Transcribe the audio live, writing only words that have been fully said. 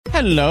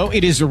Hello,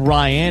 it is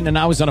Ryan, and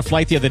I was on a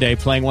flight the other day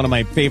playing one of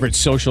my favorite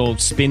social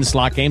spin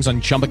slot games on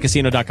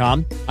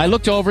ChumbaCasino.com. I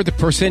looked over at the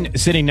person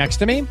sitting next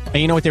to me, and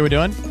you know what they were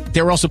doing?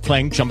 They were also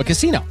playing Chumba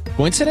Casino.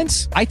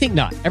 Coincidence? I think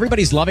not.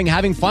 Everybody's loving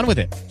having fun with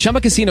it.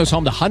 Chumba Casino is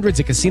home to hundreds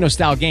of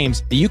casino-style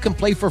games that you can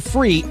play for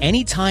free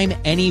anytime,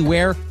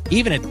 anywhere,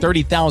 even at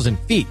 30,000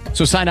 feet.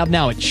 So sign up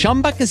now at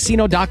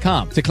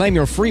ChumbaCasino.com to claim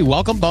your free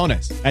welcome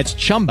bonus. That's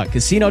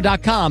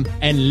ChumbaCasino.com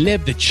and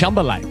live the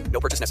Chumba life.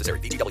 No purchase necessary.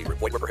 VGW.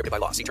 Void where prohibited by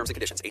law. See terms and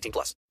conditions. 18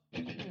 plus.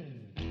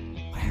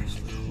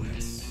 Where's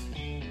Lewis?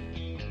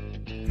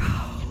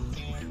 Oh,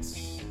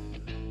 Lewis.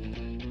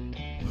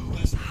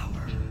 Lewis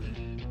Howard.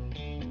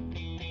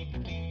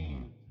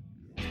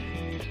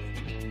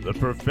 The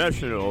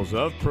professionals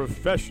of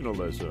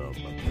professionalism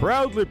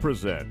proudly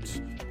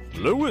present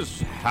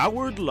Lewis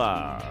Howard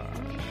Live.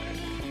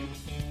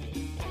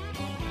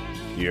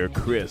 Your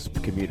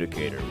crisp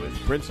communicator with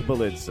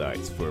principal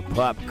insights for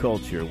pop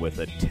culture with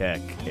a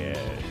tech edge.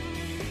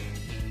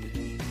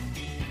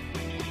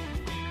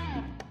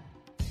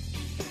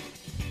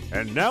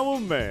 And now a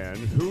man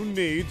who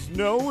needs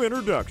no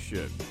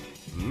introduction,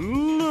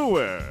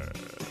 Lewis.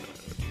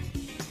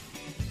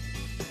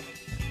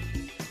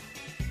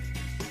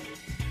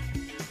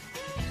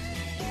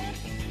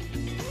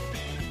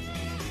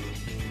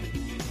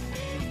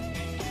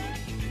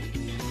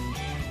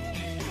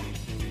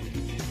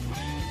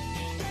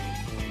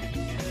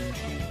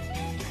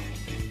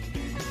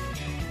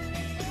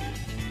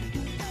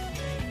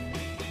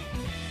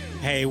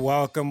 Hey,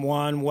 welcome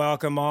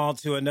all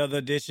to another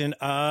edition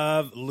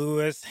of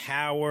Lewis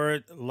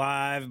Howard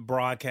Live,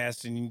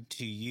 broadcasting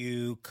to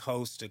you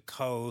coast to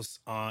coast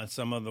on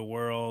some of the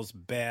world's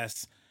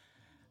best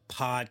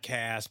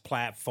podcast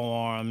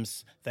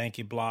platforms. Thank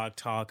you, Blog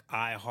Talk,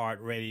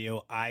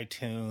 iHeartRadio,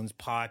 iTunes,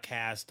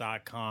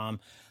 podcast.com,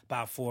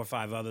 about 4 or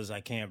 5 others I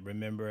can't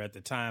remember at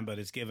the time, but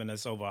it's given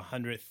us over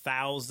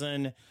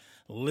 100,000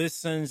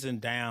 listens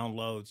and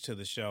downloads to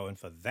the show. And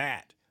for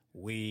that,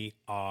 we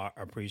are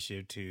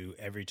appreciative to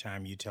every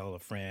time you tell a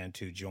friend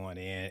to join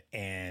in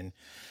and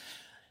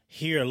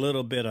hear a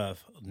little bit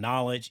of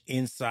knowledge,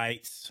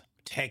 insights,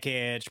 tech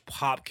edge,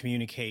 pop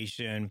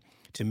communication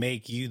to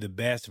make you the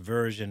best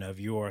version of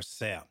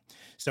yourself.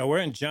 So we're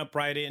going to jump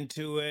right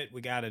into it.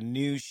 We got a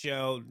new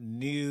show,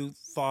 new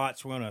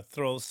thoughts. We're going to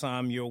throw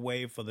some your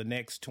way for the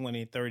next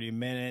 20, 30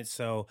 minutes.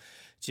 So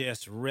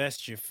just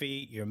rest your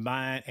feet, your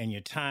mind, and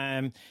your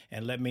time,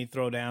 and let me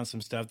throw down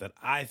some stuff that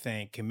I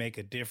think can make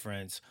a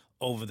difference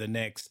over the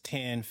next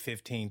 10,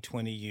 15,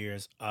 20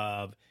 years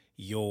of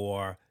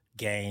your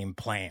game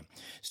plan.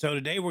 So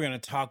today we're going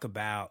to talk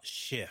about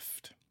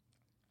shift.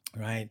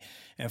 Right.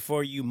 And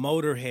for you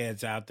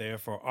motorheads out there,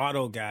 for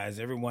auto guys,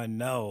 everyone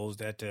knows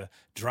that to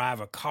drive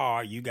a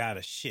car, you got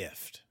to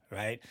shift.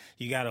 Right.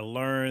 You got to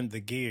learn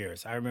the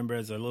gears. I remember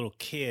as a little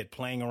kid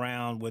playing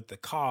around with the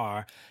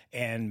car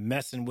and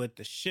messing with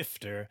the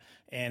shifter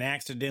and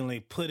accidentally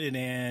put it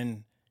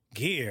in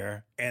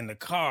gear and the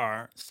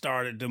car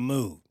started to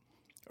move.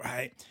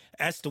 Right.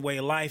 That's the way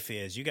life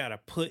is. You got to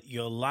put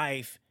your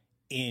life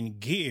in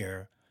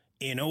gear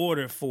in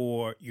order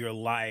for your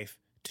life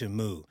to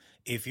move.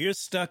 If you're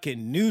stuck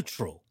in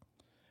neutral,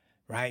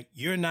 right,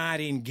 you're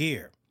not in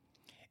gear.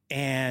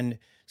 And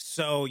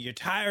so your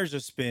tires are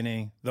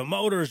spinning, the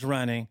motor's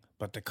running,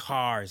 but the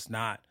car is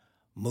not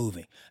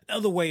moving.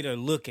 Another way to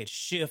look at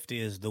shift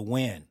is the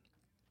wind,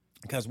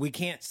 because we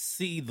can't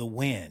see the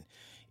wind.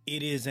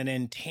 It is an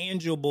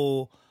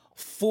intangible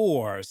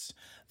force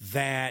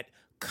that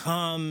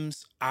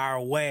comes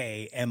our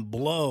way and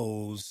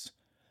blows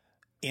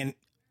in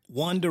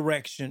one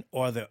direction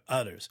or the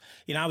others.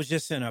 You know, I was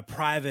just in a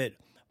private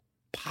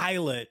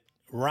pilot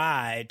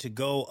ride to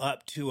go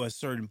up to a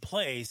certain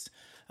place,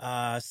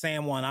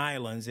 San Juan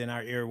Islands, in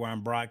our area where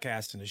I'm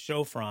broadcasting the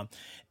show from.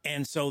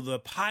 And so the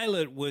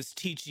pilot was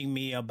teaching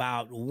me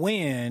about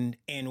wind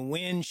and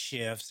wind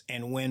shifts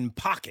and wind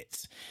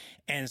pockets.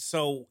 And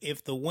so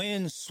if the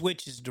wind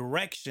switches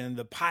direction,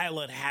 the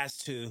pilot has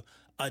to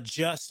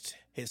adjust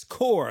his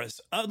course.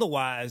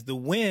 Otherwise, the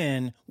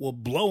wind will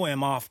blow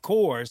him off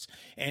course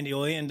and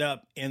he'll end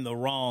up in the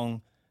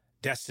wrong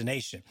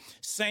destination.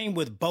 Same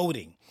with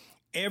boating.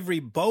 Every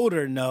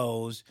boater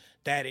knows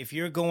that if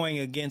you're going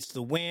against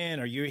the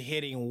wind or you're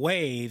hitting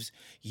waves,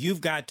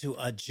 you've got to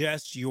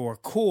adjust your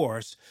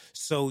course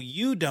so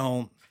you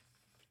don't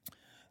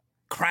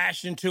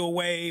crash into a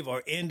wave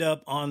or end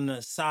up on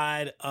the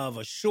side of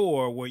a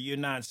shore where you're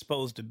not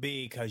supposed to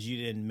be because you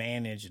didn't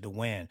manage the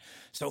wind.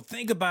 So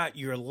think about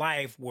your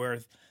life where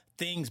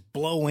things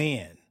blow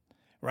in,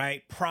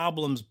 right?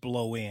 Problems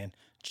blow in,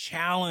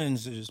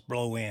 challenges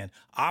blow in,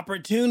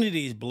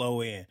 opportunities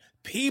blow in,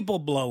 people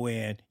blow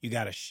in. You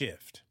got to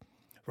shift,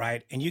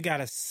 right? And you got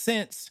to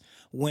sense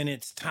when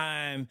it's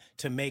time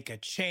to make a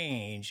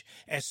change,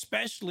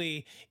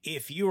 especially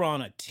if you're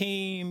on a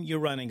team, you're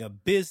running a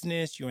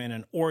business, you're in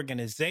an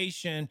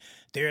organization.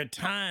 There are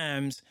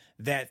times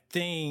that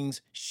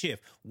things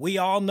shift. We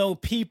all know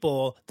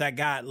people that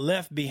got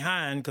left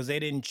behind because they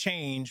didn't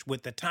change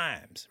with the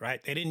times,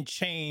 right? They didn't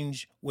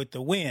change with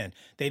the wind.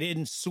 They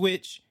didn't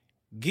switch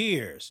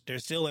gears. They're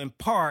still in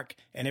park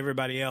and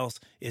everybody else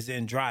is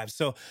in drive.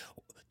 So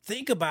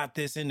think about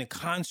this in the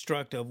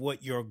construct of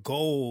what your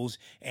goals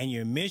and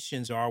your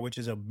missions are, which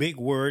is a big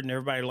word, and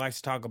everybody likes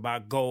to talk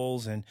about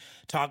goals and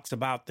talks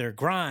about their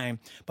grind.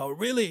 But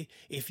really,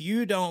 if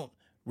you don't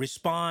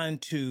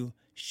respond to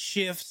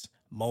shifts,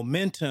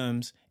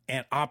 momentums,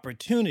 and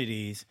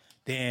opportunities,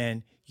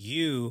 then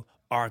you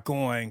are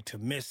going to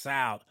miss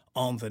out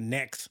on the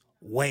next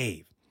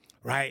wave,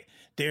 right?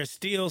 There's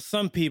still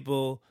some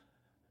people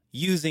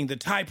using the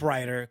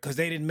typewriter because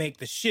they didn't make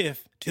the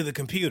shift to the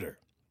computer.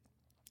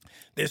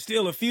 There's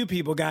still a few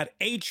people got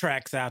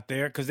 8-tracks out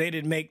there because they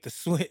didn't make the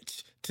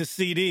switch to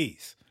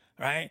CDs,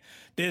 right?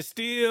 There's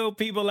still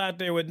people out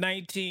there with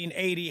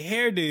 1980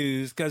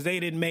 hairdos because they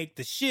didn't make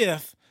the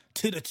shift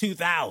to the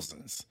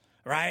 2000s,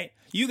 right?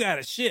 You got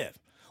to shift.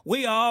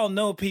 We all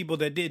know people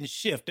that didn't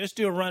shift. They're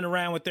still running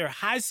around with their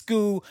high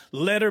school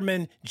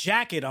Letterman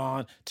jacket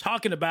on,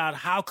 talking about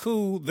how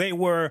cool they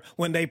were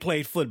when they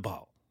played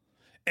football.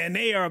 And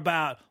they are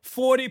about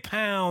 40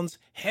 pounds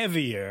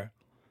heavier,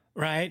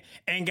 right?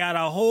 And got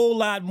a whole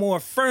lot more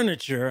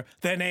furniture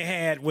than they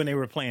had when they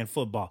were playing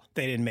football.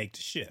 They didn't make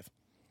the shift,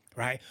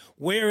 right?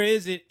 Where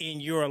is it in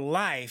your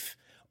life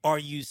are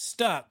you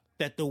stuck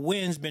that the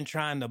wind's been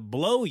trying to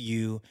blow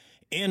you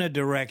in a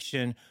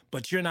direction,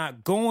 but you're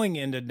not going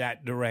into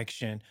that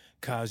direction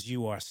because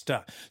you are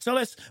stuck?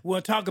 So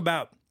we'll talk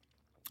about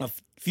a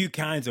few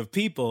kinds of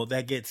people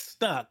that get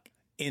stuck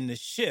in the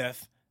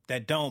shift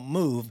that don't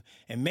move.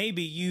 And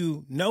maybe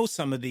you know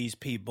some of these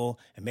people,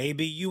 and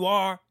maybe you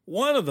are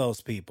one of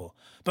those people.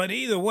 But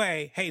either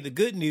way, hey, the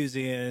good news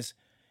is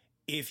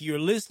if you're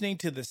listening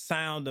to the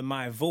sound of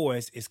my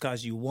voice, it's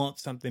because you want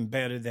something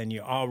better than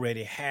you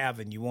already have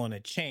and you want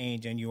to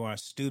change, and you are a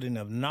student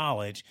of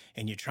knowledge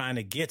and you're trying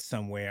to get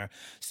somewhere.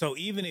 So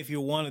even if you're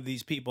one of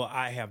these people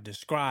I have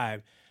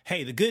described,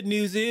 hey, the good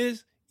news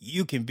is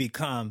you can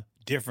become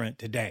different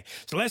today.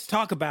 So let's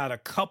talk about a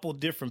couple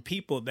different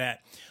people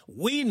that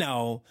we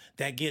know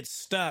that get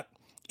stuck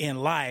in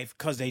life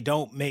because they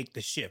don't make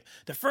the shift.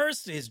 The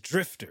first is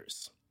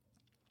drifters,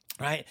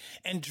 right?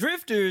 And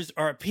drifters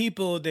are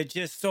people that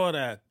just sort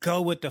of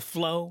go with the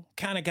flow,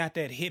 kind of got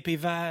that hippie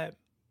vibe,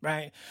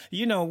 right?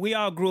 You know, we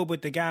all grew up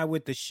with the guy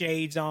with the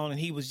shades on and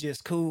he was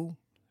just cool,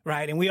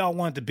 right? And we all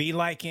wanted to be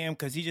like him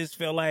because he just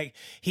felt like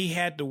he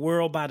had the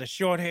world by the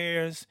short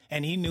hairs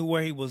and he knew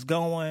where he was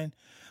going.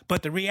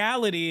 But the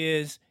reality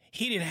is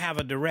he didn't have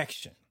a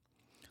direction.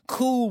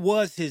 Cool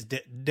was his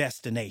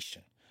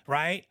destination,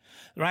 right?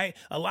 Right?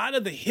 A lot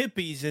of the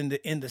hippies in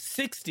the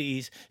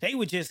 60s, they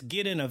would just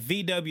get in a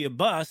VW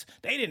bus.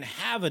 They didn't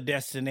have a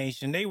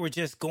destination. They were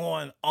just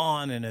going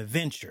on an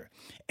adventure.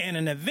 And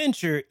an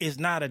adventure is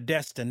not a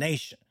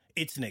destination.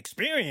 It's an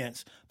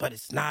experience, but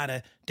it's not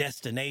a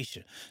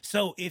destination.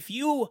 So if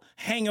you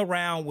hang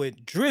around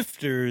with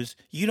drifters,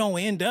 you don't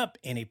end up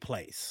any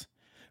place,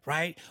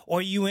 right?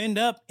 Or you end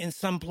up in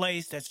some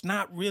place that's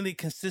not really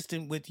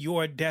consistent with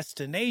your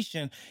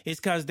destination. It's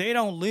because they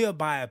don't live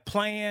by a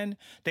plan.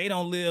 They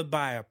don't live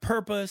by a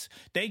purpose.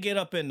 They get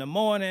up in the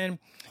morning,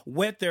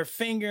 wet their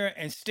finger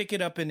and stick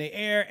it up in the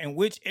air, and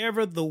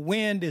whichever the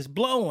wind is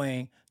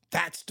blowing,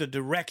 that's the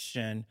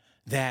direction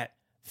that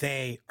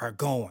they are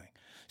going.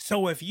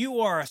 So if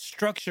you are a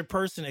structured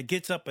person that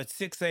gets up at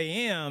 6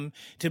 a.m.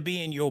 to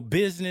be in your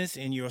business,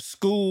 in your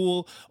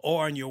school,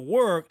 or in your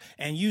work,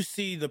 and you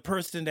see the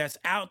person that's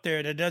out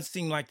there that doesn't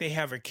seem like they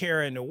have a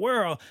care in the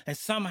world, and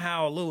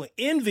somehow a little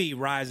envy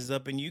rises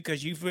up in you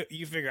because you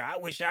figure, I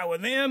wish I were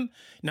them.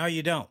 No,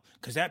 you don't,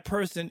 because that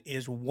person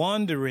is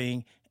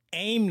wandering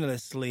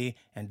aimlessly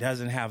and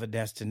doesn't have a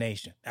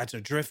destination. That's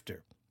a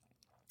drifter.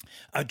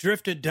 A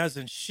drifter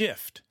doesn't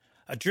shift.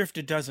 A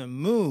drifter doesn't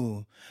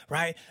move,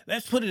 right?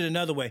 Let's put it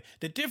another way.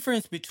 The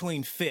difference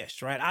between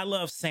fish, right? I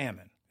love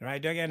salmon,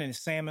 right? Do I got any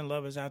salmon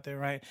lovers out there,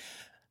 right?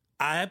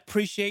 I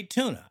appreciate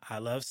tuna. I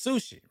love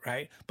sushi,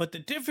 right? But the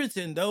difference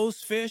in those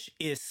fish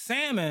is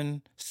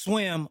salmon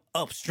swim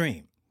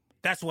upstream.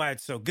 That's why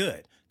it's so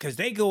good, because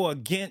they go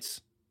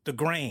against the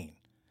grain,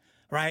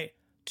 right?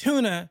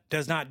 Tuna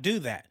does not do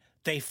that.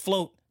 They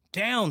float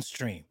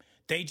downstream.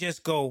 They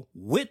just go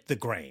with the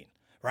grain.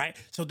 Right?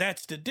 So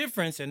that's the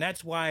difference. And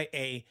that's why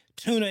a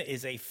tuna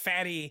is a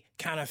fatty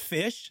kind of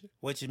fish,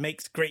 which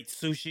makes great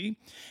sushi.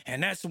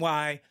 And that's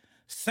why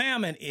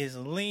salmon is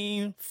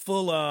lean,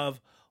 full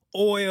of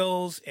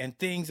oils and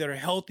things that are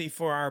healthy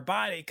for our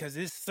body, because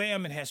this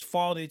salmon has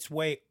fought its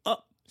way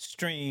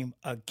upstream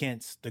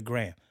against the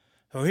grain.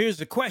 So here's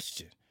the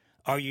question.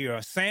 Are you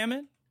a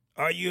salmon?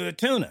 Are you a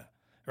tuna?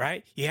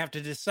 Right? You have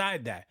to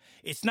decide that.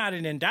 It's not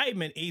an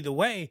indictment either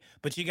way,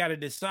 but you got to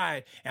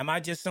decide, am I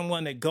just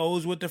someone that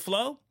goes with the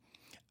flow?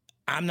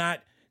 I'm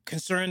not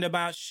concerned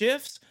about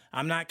shifts.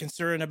 I'm not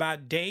concerned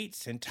about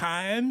dates and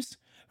times,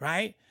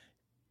 right?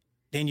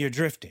 Then you're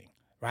drifting,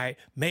 right?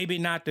 Maybe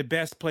not the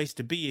best place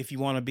to be if you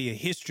want to be a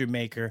history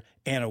maker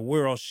and a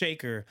world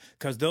shaker,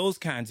 because those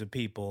kinds of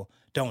people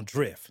don't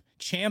drift.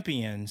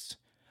 Champions,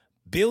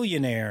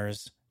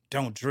 billionaires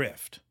don't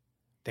drift.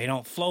 They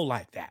don't flow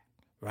like that.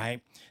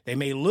 Right? They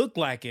may look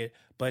like it,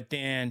 but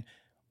then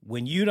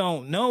when you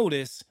don't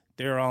notice,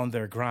 they're on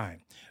their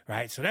grind,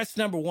 right? So that's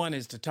number one,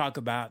 is to talk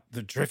about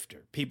the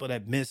drifter, people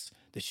that miss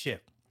the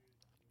ship.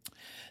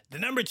 The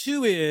number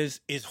two is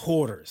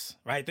hoarders,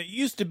 right? There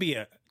used to be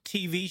a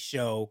TV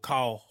show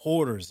called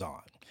Hoarders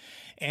on,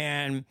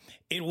 and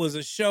it was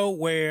a show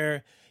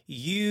where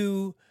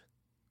you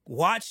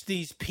watch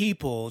these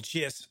people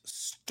just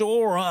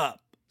store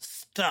up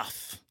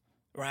stuff,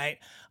 right?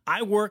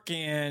 I work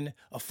in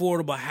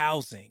affordable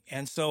housing,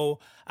 and so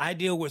I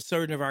deal with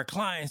certain of our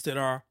clients that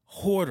are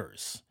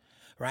hoarders,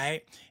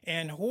 right?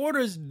 And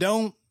hoarders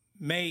don't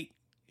make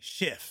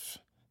shifts.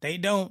 They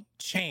don't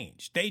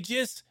change. They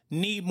just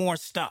need more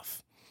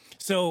stuff.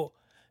 So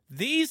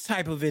these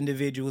type of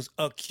individuals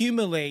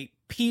accumulate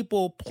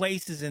people,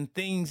 places, and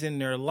things in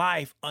their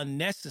life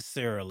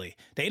unnecessarily.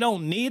 They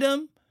don't need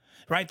them,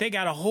 right? They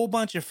got a whole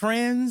bunch of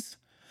friends,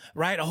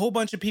 right? A whole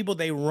bunch of people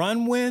they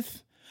run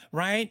with,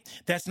 right?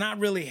 That's not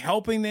really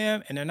helping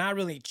them, and they're not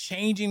really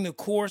changing the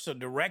course or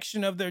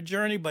direction of their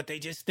journey, but they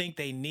just think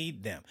they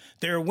need them.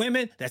 There are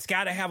women that's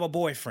got to have a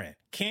boyfriend.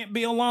 Can't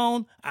be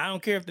alone. I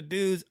don't care if the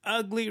dude's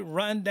ugly,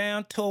 run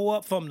down, toe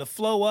up from the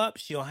flow up.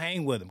 She'll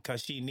hang with him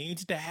because she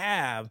needs to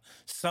have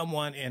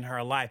someone in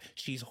her life.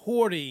 She's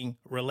hoarding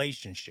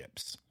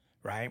relationships,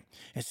 right?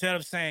 Instead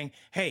of saying,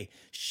 hey,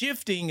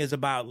 shifting is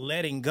about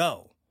letting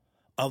go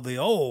of the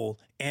old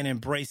and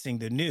embracing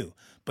the new.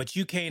 But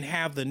you can't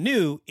have the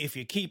new if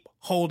you keep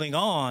holding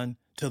on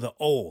to the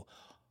old.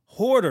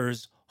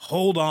 Hoarders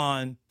hold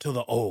on to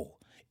the old.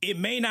 It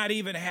may not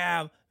even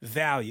have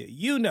value.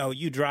 You know,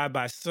 you drive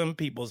by some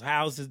people's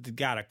houses that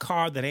got a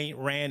car that ain't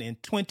ran in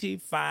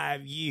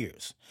 25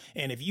 years.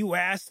 And if you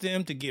ask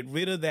them to get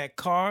rid of that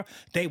car,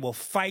 they will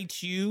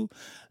fight you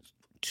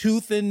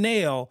tooth and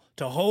nail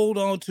to hold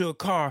on to a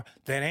car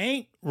that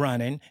ain't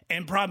running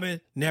and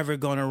probably never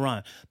gonna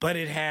run. But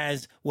it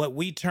has what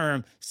we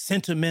term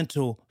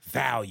sentimental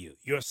value.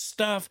 Your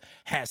stuff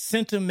has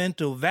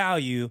sentimental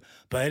value,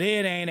 but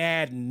it ain't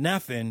adding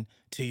nothing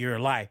to your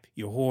life.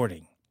 You're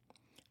hoarding.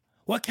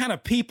 What kind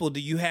of people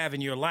do you have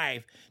in your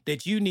life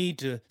that you need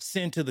to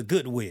send to the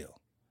Goodwill,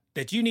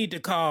 that you need to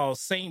call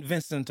St.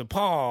 Vincent de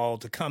Paul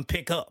to come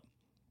pick up?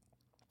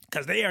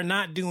 Because they are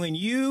not doing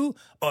you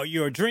or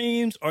your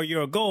dreams or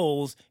your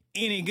goals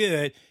any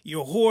good.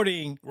 You're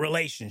hoarding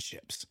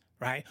relationships,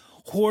 right?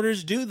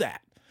 Hoarders do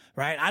that,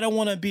 right? I don't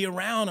want to be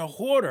around a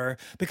hoarder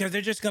because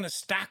they're just going to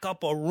stack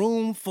up a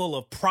room full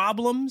of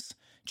problems,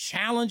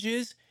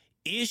 challenges,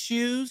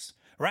 issues,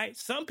 right?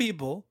 Some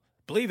people,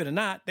 believe it or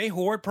not, they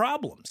hoard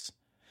problems.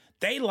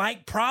 They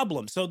like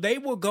problems. So they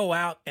will go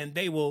out and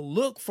they will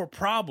look for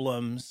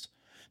problems.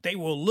 They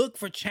will look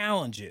for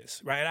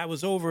challenges, right? I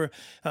was over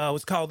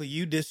what's called the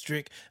U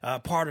District,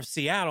 part of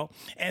Seattle,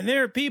 and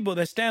there are people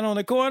that stand on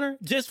the corner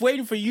just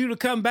waiting for you to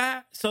come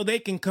by so they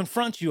can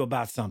confront you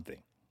about something,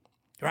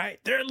 right?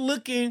 They're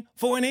looking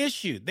for an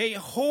issue. They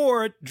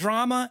hoard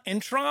drama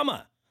and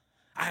trauma.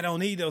 I don't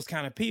need those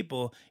kind of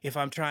people if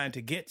I'm trying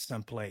to get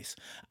someplace.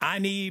 I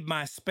need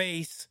my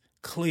space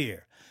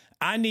clear.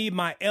 I need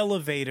my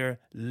elevator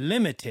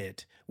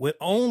limited with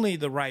only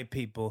the right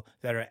people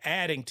that are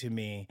adding to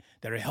me,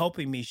 that are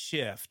helping me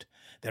shift,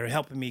 that are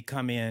helping me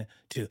come in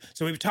too.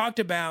 So we've talked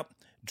about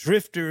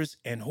drifters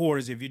and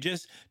hoarders. If you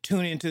just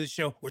tune into the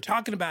show, we're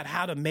talking about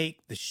how to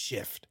make the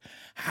shift,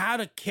 how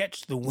to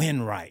catch the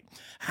wind right,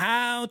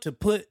 how to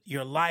put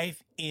your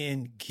life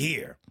in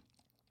gear.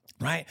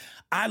 Right?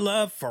 I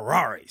love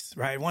Ferraris,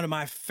 right? One of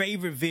my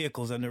favorite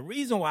vehicles. And the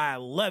reason why I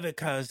love it,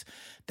 because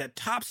the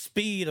top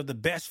speed of the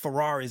best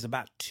Ferrari is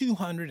about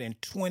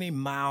 220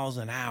 miles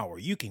an hour.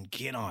 You can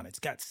get on it. It's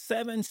got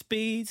 7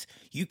 speeds.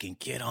 You can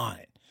get on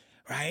it,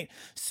 right?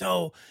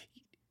 So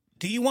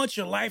do you want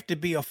your life to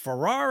be a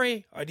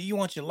Ferrari, or do you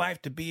want your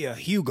life to be a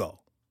Hugo?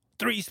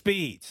 3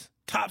 speeds,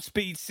 top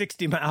speed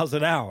 60 miles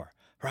an hour.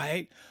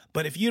 Right?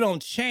 But if you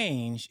don't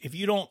change, if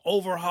you don't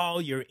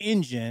overhaul your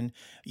engine,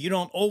 you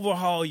don't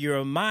overhaul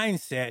your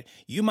mindset,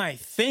 you might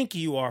think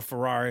you are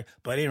Ferrari,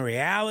 but in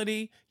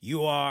reality,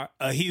 you are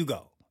a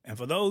Hugo. And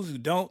for those who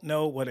don't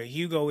know what a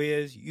Hugo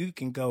is, you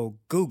can go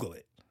Google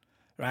it,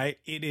 right?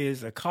 It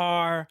is a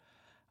car.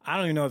 I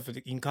don't even know if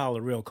you can call it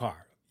a real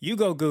car. You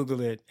go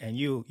Google it and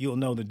you'll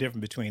know the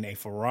difference between a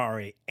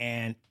Ferrari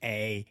and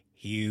a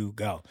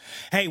Hugo.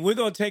 Hey, we're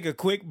going to take a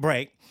quick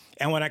break.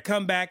 And when I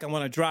come back, I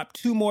want to drop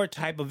 2 more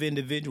type of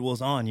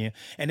individuals on you.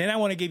 And then I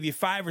want to give you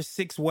 5 or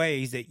 6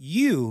 ways that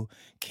you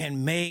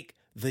can make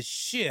the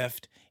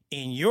shift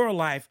in your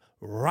life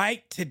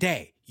right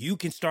today. You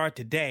can start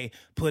today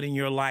putting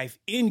your life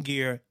in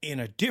gear in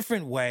a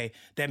different way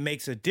that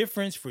makes a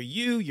difference for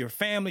you, your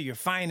family, your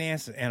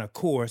finances, and of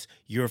course,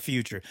 your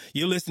future.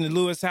 You're listening to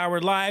Lewis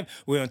Howard Live.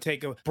 We're going to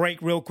take a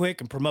break real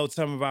quick and promote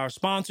some of our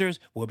sponsors.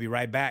 We'll be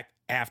right back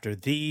after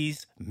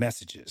these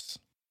messages.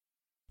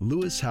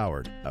 Lewis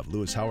Howard of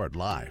Lewis Howard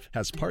Live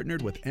has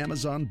partnered with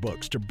Amazon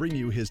Books to bring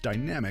you his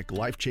dynamic,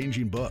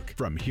 life-changing book.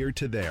 From Here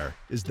to There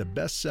is the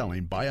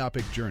best-selling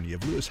biopic journey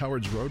of Lewis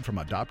Howard's road from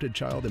adopted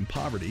child in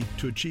poverty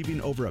to achieving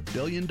over $1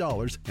 billion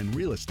in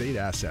real estate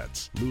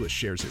assets. Lewis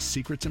shares his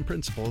secrets and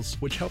principles,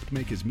 which helped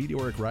make his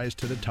meteoric rise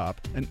to the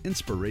top an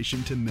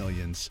inspiration to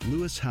millions.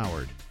 Lewis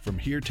Howard, From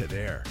Here to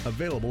There,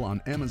 available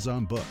on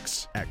Amazon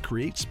Books at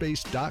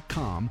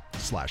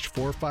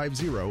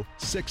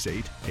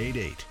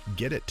createspace.com/450-6888.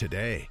 Get it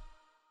today.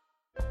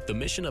 The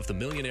mission of the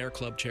Millionaire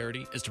Club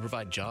charity is to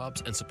provide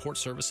jobs and support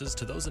services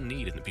to those in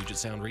need in the Puget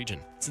Sound region.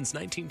 Since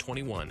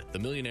 1921, the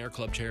Millionaire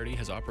Club charity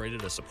has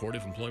operated a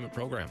supportive employment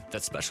program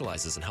that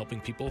specializes in helping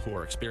people who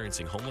are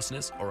experiencing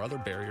homelessness or other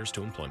barriers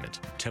to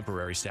employment.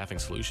 Temporary Staffing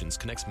Solutions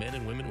connects men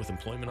and women with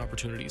employment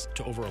opportunities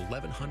to over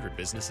 1,100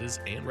 businesses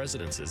and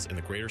residences in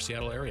the greater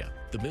Seattle area.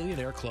 The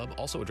Millionaire Club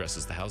also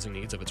addresses the housing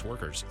needs of its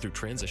workers through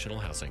transitional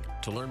housing.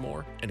 To learn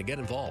more and to get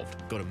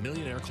involved, go to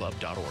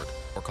millionaireclub.org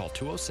or call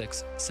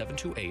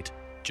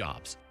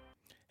 206-728-JOBS.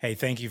 Hey,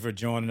 thank you for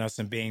joining us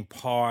and being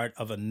part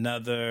of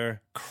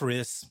another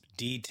crisp,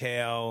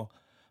 detailed,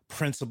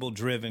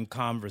 principle-driven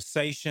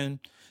conversation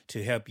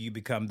to help you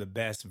become the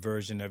best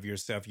version of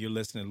yourself. You're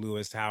listening to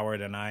Lewis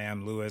Howard, and I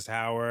am Lewis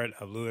Howard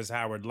of Lewis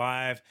Howard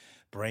Live,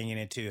 bringing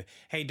it to you.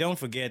 Hey, don't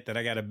forget that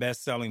I got a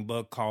best-selling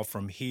book called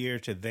From Here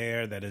to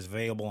There that is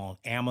available on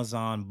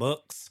Amazon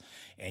Books,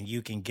 and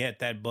you can get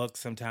that book.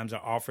 Sometimes I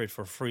offer it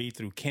for free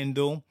through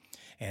Kindle.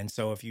 And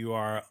so if you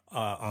are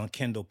on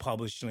Kindle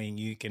Publishing,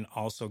 you can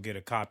also get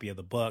a copy of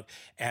the book,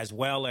 as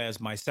well as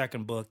my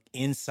second book,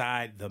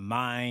 Inside the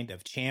Mind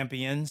of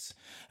Champions.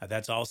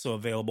 That's also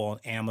available on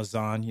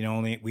Amazon. You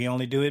know, we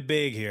only do it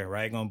big here,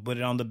 right? Going to put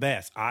it on the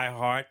best.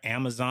 iHeart,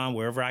 Amazon,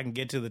 wherever I can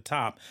get to the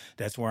top,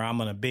 that's where I'm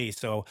going to be.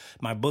 So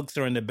my books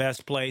are in the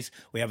best place.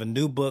 We have a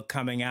new book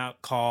coming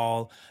out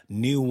called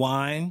New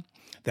Wine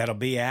that'll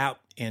be out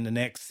in the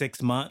next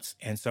 6 months.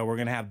 And so we're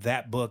going to have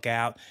that book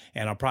out,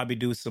 and I'll probably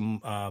do some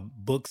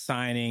book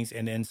signings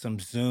and then some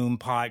Zoom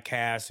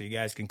podcasts. So you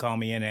guys can call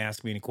me in and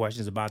ask me any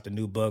questions about the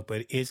new book,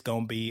 but it's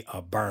going to be a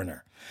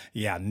burner.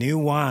 Yeah, New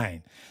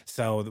Wine.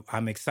 So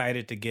I'm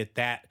excited to get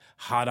that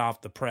hot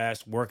off the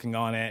press, working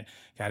on it.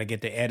 Got to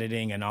get the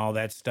editing and all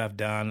that stuff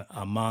done,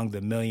 among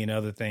the million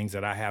other things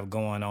that I have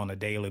going on a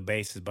daily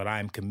basis. But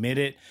I'm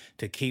committed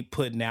to keep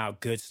putting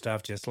out good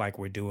stuff, just like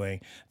we're doing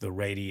the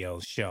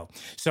radio show.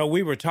 So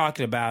we were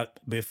talking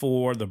about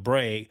before the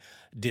break,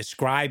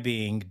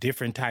 describing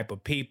different type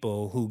of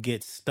people who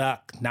get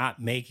stuck not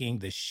making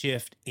the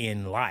shift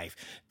in life.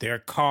 Their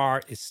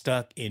car is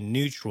stuck in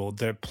neutral.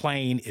 Their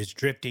plane is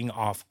drifting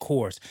off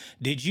course.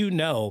 Did you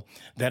know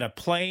that a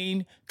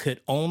plane could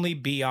only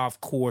be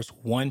off course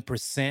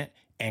 1%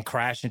 and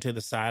crash into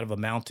the side of a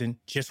mountain?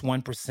 Just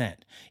 1%.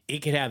 It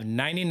could have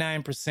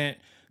 99%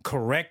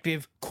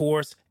 corrective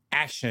course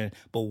action,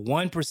 but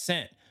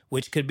 1%,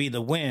 which could be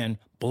the wind,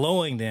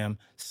 blowing them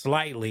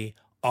slightly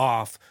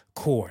off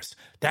course.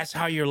 That's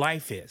how your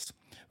life is,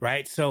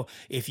 right? So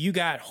if you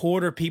got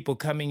hoarder people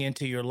coming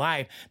into your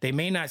life, they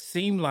may not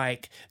seem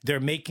like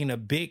they're making a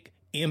big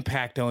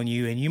impact on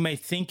you, and you may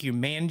think you're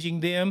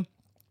managing them,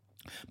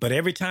 but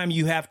every time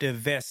you have to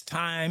invest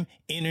time,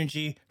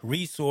 energy,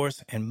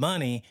 resource, and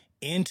money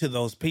into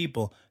those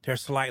people, they're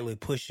slightly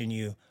pushing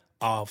you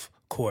off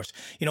course.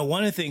 You know,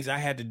 one of the things I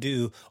had to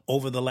do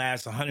over the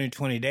last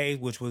 120 days,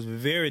 which was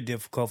very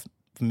difficult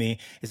for me,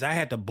 is I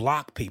had to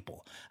block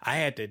people. I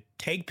had to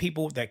take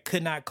people that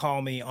could not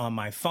call me on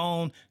my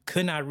phone,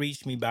 could not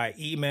reach me by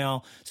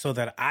email, so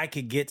that I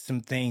could get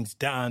some things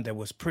done that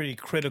was pretty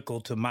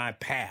critical to my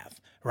path,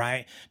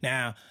 right?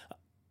 Now,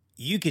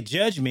 you could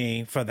judge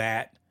me for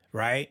that,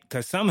 right?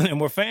 Because some of them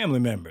were family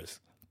members,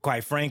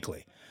 quite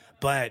frankly.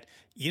 But,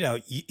 you know,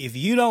 if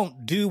you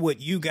don't do what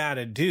you got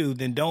to do,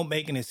 then don't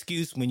make an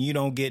excuse when you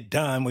don't get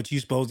done what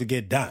you're supposed to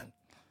get done,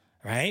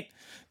 right?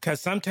 Because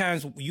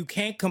sometimes you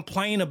can't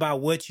complain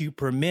about what you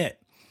permit.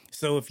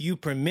 So if you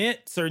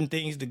permit certain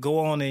things to go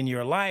on in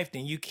your life,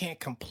 then you can't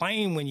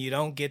complain when you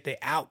don't get the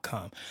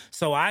outcome.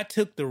 So I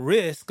took the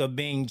risk of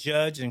being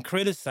judged and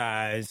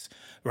criticized,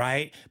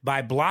 right,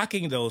 by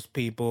blocking those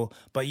people.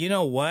 But you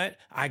know what?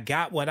 I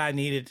got what I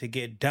needed to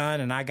get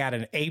done, and I got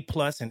an A+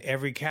 in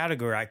every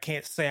category. I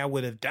can't say I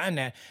would have done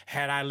that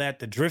had I let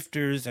the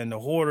drifters and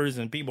the hoarders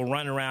and people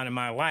run around in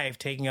my life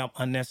taking up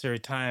unnecessary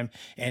time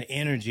and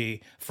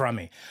energy from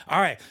me. All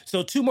right.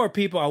 So 2 more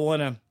people I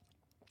want to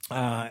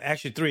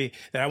actually 3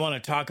 that I want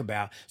to talk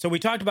about. So we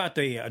talked about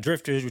the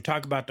drifters. We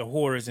talked about the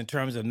hoarders in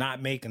terms of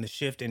not making the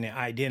shift in their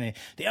identity.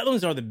 The other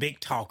ones are the big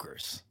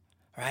talkers,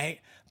 right?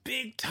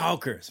 Big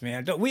talkers,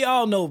 man. We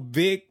all know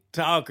big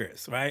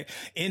talkers, right?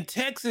 In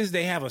Texas,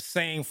 they have a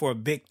saying for a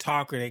big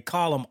talker. They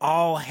call them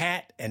all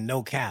hat and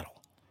no cattle.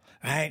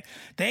 Right?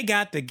 They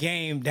got the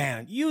game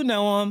down. You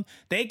know them.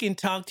 They can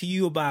talk to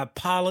you about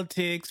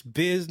politics,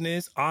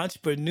 business,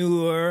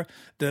 entrepreneur,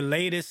 the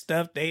latest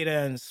stuff they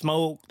done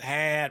smoked,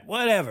 had,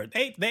 whatever.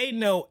 They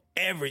know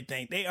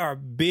everything. They are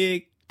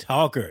big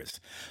talkers,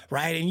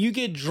 right? And you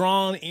get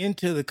drawn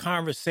into the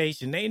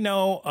conversation. They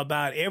know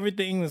about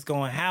everything that's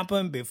going to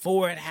happen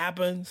before it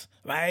happens,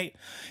 right?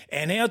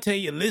 And they'll tell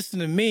you, listen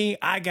to me,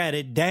 I got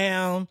it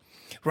down,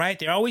 right?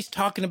 They're always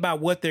talking about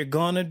what they're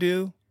going to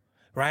do,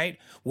 right?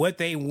 What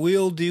they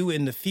will do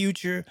in the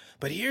future.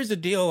 But here's the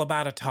deal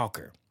about a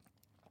talker.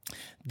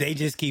 They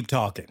just keep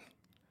talking,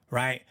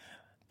 right?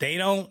 They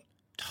don't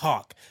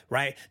talk,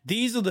 right?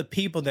 These are the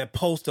people that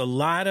post a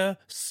lot of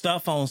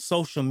stuff on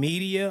social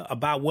media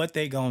about what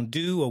they're going to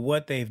do or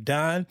what they've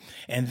done.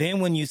 And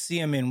then when you see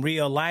them in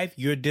real life,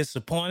 you're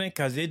disappointed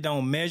because it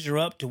don't measure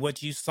up to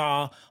what you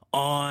saw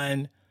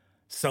on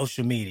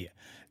social media.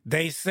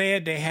 They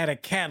said they had a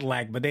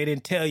Cadillac, but they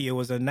didn't tell you it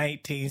was a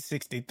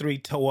 1963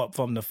 toe up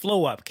from the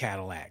flow up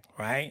Cadillac,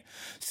 right?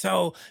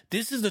 So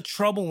this is the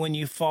trouble when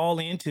you fall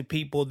into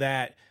people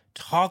that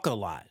talk a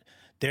lot.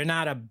 They're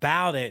not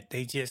about it.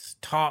 They just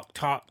talk,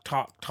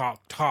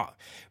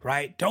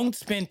 right? Don't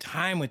spend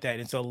time with that.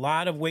 It's a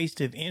lot of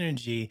waste of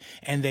energy,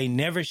 and they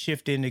never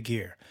shift into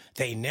gear.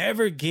 They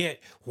never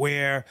get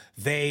where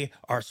they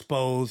are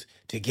supposed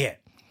to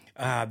get.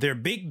 They're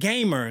big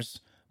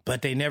gamers,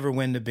 but they never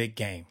win the big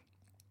game.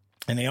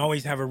 And they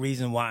always have a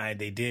reason why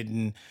they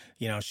didn't,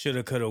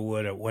 shoulda, coulda,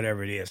 woulda,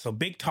 whatever it is. So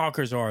big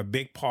talkers are a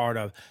big part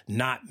of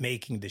not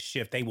making the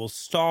shift. They will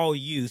stall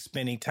you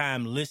spending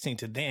time listening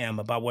to them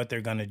about what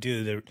they're going to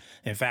do.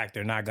 In fact,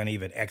 they're not going to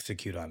even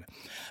execute on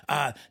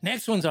it.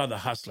 Next ones are the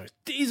hustlers.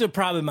 These are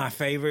probably my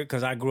favorite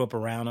because I grew up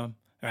around them,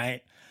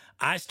 right?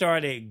 I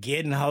started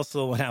getting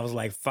hustle when I was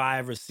like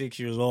 5 or 6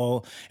 years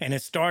old. And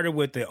it started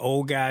with the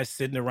old guys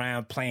sitting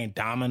around playing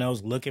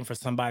dominoes, looking for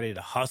somebody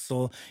to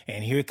hustle.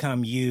 And here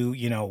come you,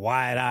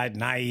 wide-eyed,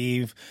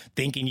 naive,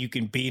 thinking you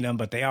can beat them,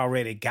 but they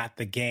already got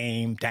the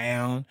game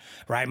down,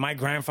 right? My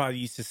grandfather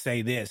used to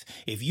say this: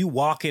 if you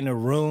walk in a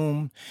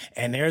room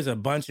and there's a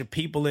bunch of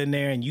people in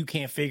there and you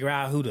can't figure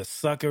out who the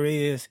sucker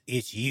is,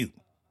 it's you.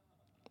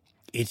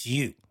 It's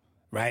you,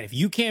 right? If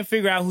you can't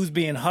figure out who's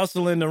being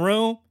hustled in the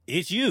room,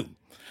 it's you.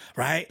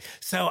 Right?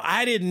 So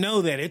I didn't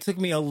know that. It took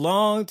me a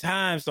long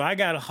time. So I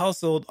got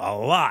hustled a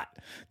lot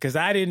because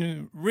I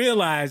didn't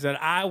realize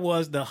that I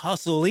was the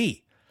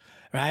hustlee.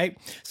 Right?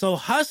 So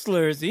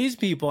hustlers, these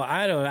people,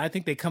 I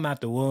think they come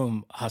out the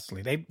womb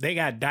hustling. They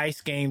got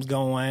dice games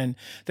going.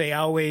 They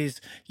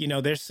always,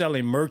 they're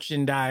selling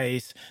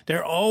merchandise.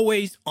 They're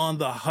always on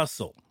the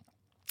hustle.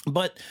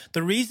 But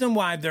the reason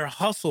why their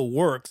hustle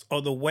works,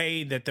 or the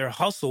way that their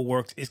hustle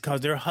works, is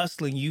because they're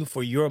hustling you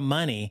for your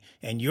money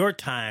and your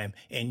time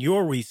and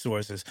your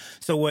resources.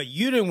 So what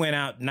you done went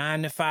out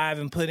 9 to 5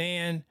 and put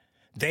in,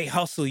 they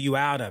hustle you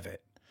out of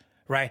it,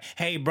 right?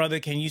 Hey, brother,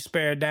 can you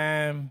spare a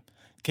dime?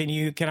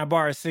 Can I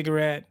borrow a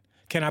cigarette?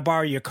 Can I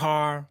borrow your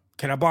car?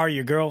 Can I borrow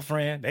your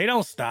girlfriend? They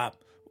don't stop.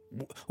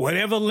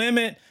 Whatever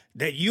limit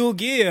that you'll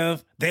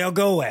give, they'll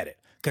go at it,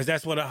 because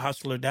that's what a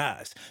hustler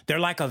does. They're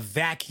like a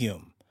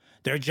vacuum.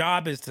 Their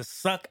job is to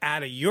suck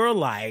out of your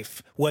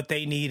life what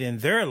they need in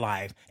their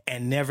life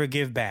and never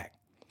give back.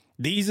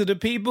 These are the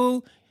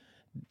people,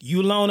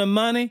 you loan them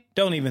money,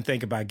 don't even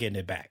think about getting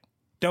it back.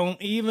 Don't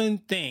even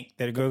think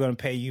that they're going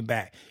to pay you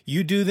back.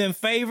 You do them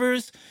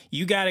favors,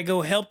 you got to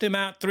go help them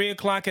out 3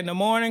 o'clock in the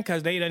morning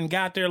because they done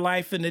got their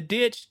life in the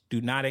ditch.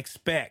 Do not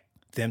expect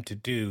them to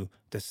do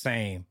the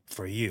same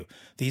for you.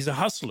 These are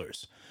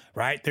hustlers.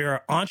 Right? There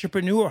are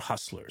entrepreneur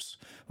hustlers,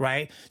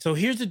 right? So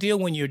here's the deal: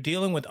 when you're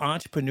dealing with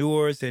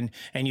entrepreneurs and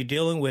you're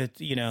dealing with,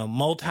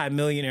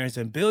 multimillionaires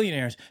and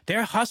billionaires,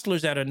 they're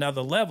hustlers at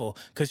another level,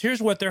 because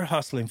here's what they're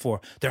hustling for.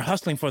 They're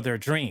hustling for their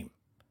dream.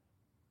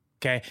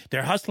 Okay?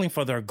 They're hustling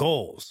for their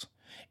goals.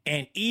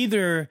 And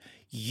either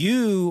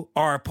you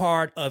are a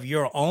part of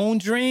your own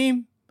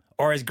dream,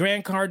 or as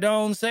Grant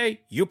Cardone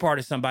say, you're part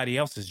of somebody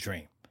else's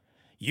dream.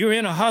 You're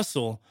in a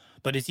hustle,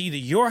 but it's either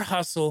your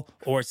hustle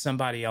or it's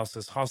somebody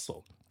else's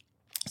hustle.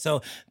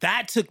 So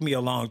that took me a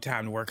long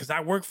time to work, because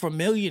I worked for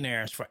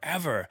millionaires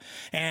forever.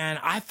 And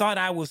I thought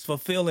I was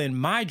fulfilling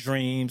my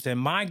dreams and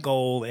my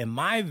goal and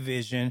my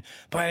vision.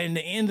 But in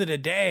the end of the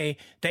day,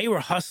 they were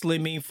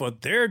hustling me for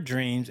their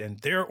dreams and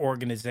their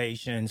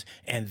organizations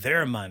and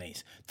their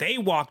monies. They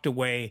walked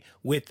away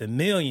with the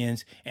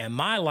millions, and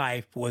my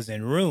life was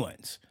in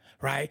ruins,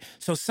 right?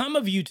 So some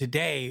of you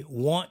today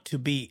want to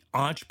be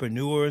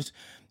entrepreneurs.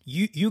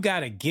 You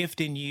got a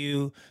gift in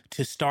you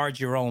to start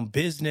your own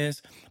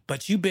business,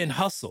 but you've been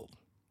hustled,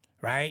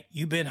 right?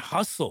 You've been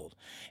hustled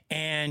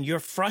and you're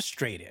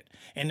frustrated.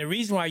 And the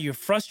reason why you're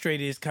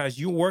frustrated is because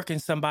you're working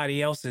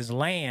somebody else's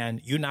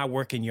land. You're not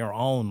working your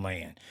own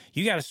land.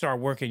 You got to start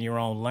working your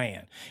own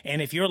land.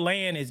 And if your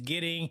land is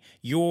getting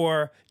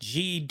your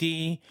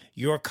GED,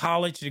 your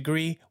college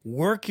degree,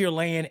 work your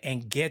land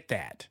and get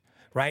that,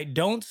 right?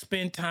 Don't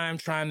spend time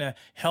trying to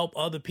help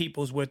other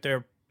people's with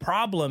their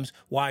problems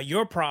while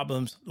your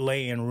problems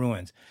lay in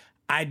ruins.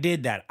 I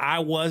did that. I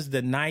was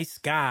the nice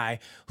guy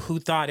who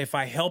thought if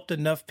I helped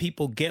enough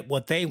people get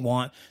what they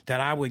want,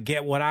 that I would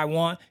get what I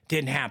want.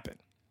 Didn't happen.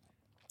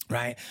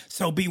 Right.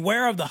 So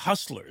beware of the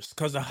hustlers,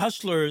 because the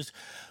hustlers,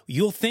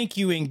 you'll think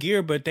you in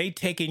gear, but they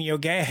taking your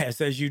gas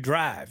as you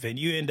drive, and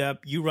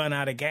you run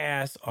out of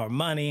gas or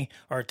money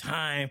or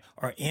time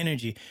or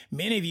energy.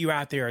 Many of you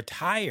out there are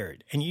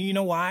tired, and you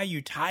know why you're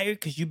tired?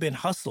 Because you've been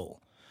hustled.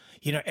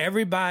 You know,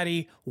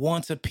 everybody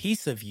wants a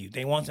piece of you.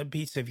 They want a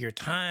piece of your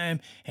time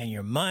and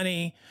your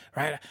money,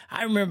 right?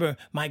 I remember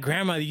my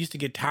grandmother used to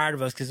get tired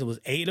of us because it was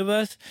 8 of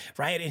us,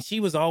 right? And she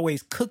was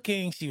always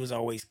cooking, she was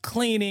always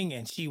cleaning,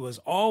 and she was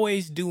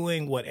always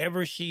doing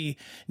whatever she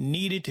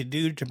needed to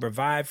do to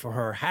provide for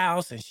her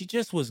house. And she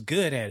just was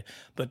good at it.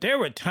 But there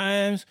were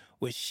times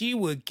where she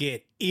would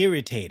get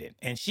irritated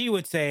and she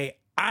would say,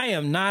 I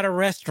am not a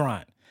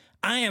restaurant.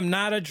 I am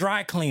not a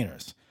dry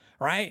cleaners,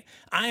 right?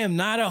 I am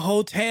not a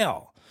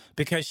hotel.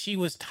 Because she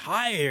was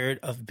tired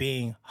of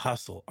being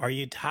hustled. Are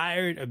you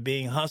tired of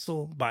being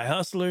hustled by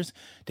hustlers?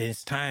 Then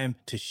it's time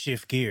to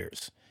shift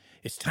gears.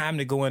 It's time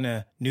to go in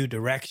a new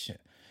direction.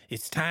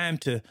 It's time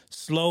to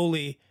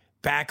slowly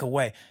back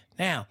away.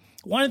 Now,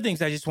 one of the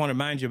things I just want to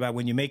remind you about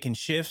when you're making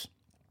shifts,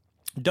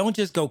 don't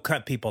just go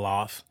cut people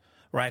off,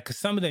 right? Because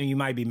some of them you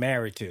might be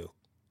married to.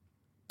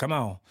 Come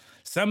on.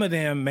 Some of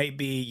them may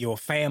be your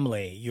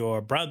family,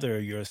 your brother,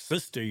 your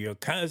sister, your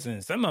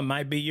cousin. Some of them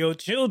might be your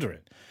children,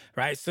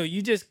 right? So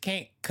you just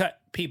can't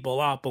cut people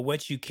off. But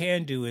what you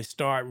can do is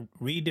start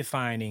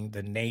redefining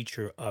the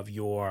nature of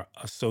your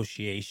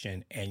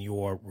association and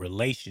your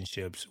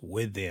relationships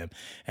with them.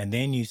 And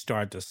then you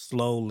start to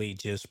slowly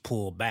just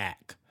pull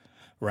back,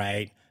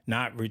 right?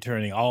 Not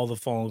returning all the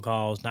phone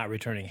calls, not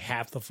returning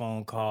half the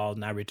phone calls,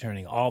 not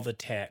returning all the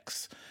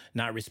texts,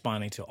 not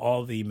responding to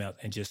all the emails,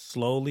 and just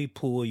slowly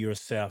pull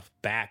yourself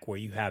back where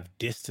you have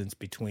distance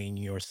between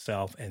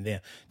yourself and them.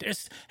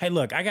 Hey,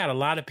 look, I got a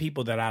lot of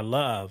people that I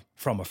love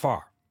from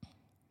afar.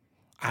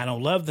 I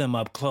don't love them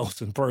up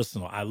close and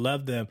personal. I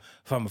love them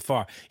from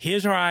afar.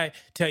 Here's where I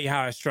tell you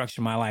how I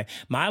structure my life.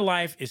 My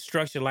life is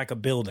structured like a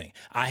building.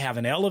 I have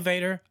an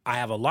elevator, I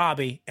have a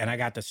lobby, and I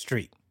got the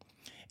street.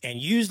 And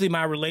usually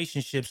my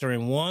relationships are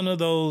in one of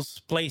those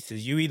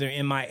places. You're either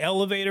in my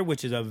elevator,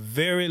 which is a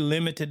very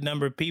limited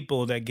number of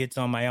people that gets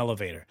on my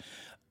elevator.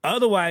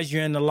 Otherwise,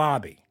 you're in the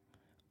lobby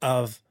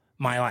of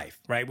my life,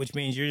 right? Which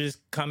means you're just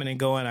coming and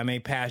going. I may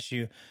pass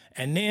you.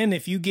 And then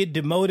if you get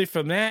demoted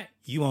from that,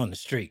 you on the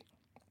street.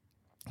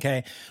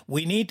 Okay.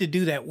 We need to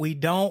do that. We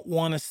don't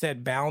want to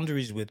set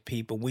boundaries with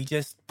people. We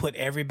just put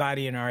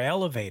everybody in our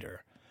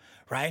elevator.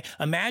 Right?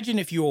 Imagine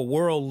if you're a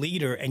world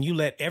leader and you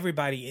let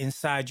everybody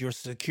inside your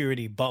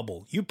security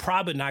bubble. You're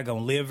probably not going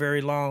to live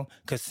very long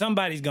because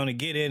somebody's going to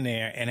get in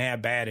there and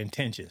have bad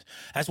intentions.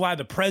 That's why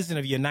the president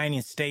of the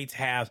United States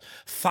has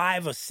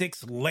 5 or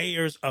 6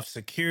 layers of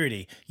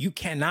security. You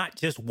cannot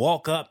just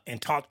walk up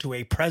and talk to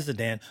a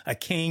president, a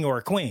king, or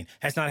a queen.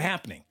 That's not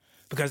happening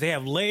because they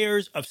have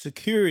layers of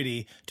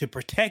security to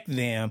protect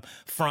them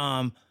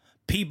from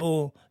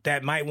people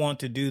that might want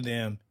to do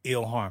them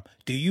ill harm.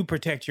 Do you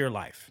protect your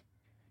life?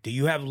 Do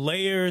you have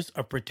layers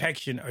of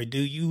protection, or do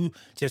you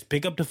just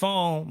pick up the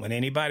phone when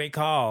anybody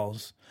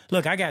calls?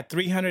 Look, I got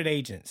 300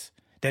 agents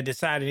that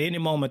decide at any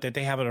moment that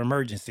they have an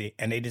emergency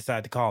and they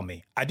decide to call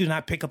me. I do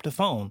not pick up the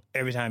phone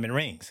every time it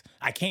rings.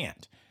 I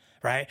can't,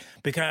 right?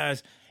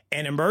 Because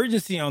an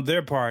emergency on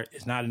their part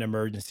is not an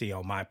emergency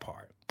on my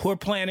part. Poor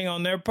planning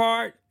on their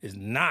part is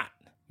not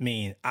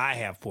mean I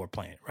have poor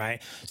planning,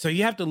 right? So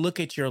you have to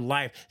look at your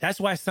life. That's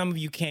why some of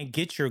you can't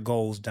get your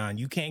goals done.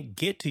 You can't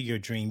get to your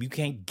dream. You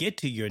can't get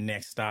to your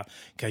next stop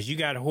because you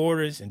got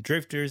hoarders and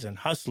drifters and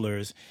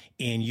hustlers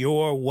in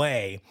your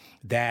way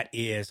that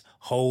is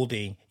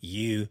holding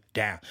you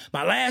down.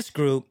 My last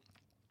group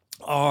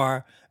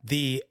are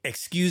the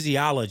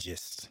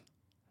excusiologists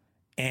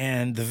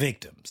and the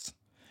victims,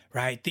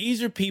 right?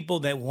 These are people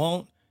that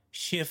won't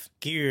shift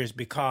gears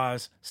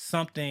because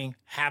something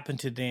happened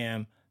to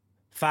them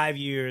 5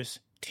 years,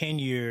 10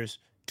 years,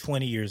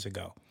 20 years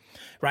ago,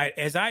 right?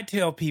 As I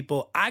tell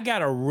people, I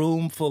got a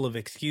room full of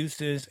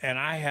excuses and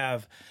I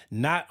have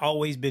not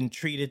always been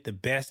treated the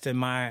best in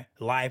my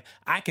life.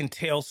 I can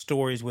tell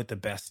stories with the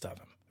best of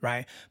them,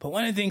 right? But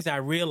one of the things I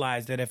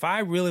realized that if I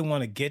really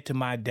want to get to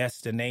my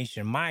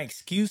destination, my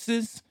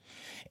excuses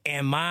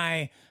and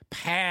my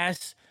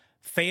past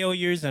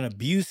failures and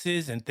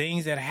abuses and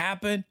things that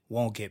happened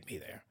won't get me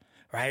there.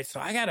 Right. So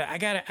I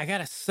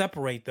gotta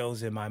separate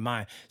those in my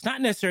mind. It's not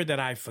necessarily that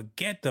I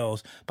forget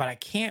those, but I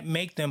can't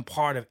make them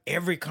part of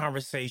every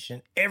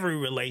conversation, every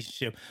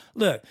relationship.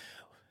 Look,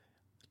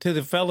 to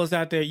the fellas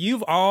out there,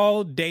 you've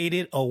all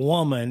dated a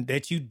woman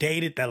that you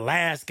dated the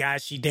last guy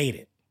she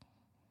dated.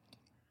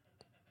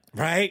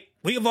 Right?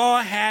 We've all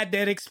had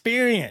that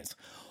experience.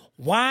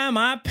 Why am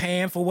I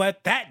paying for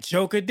what that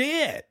joker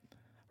did?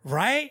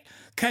 Right?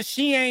 Because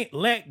she ain't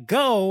let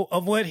go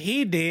of what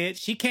he did.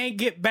 She can't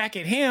get back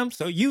at him,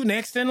 so you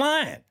next in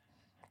line.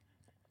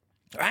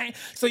 Right?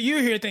 So you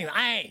hear things,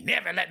 I ain't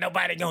never let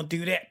nobody gonna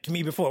do that to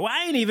me before. Well,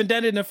 I ain't even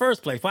done it in the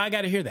first place. Why I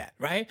gotta hear that,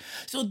 right?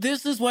 So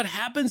this is what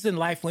happens in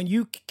life when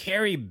you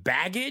carry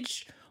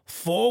baggage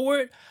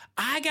forward.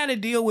 I gotta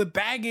deal with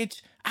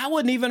baggage I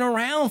wasn't even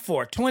around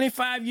for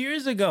 25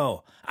 years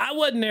ago. I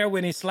wasn't there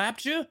when he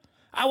slapped you.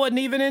 I wasn't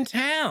even in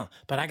town,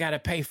 but I got to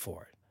pay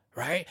for it,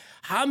 right?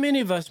 How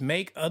many of us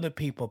make other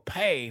people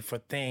pay for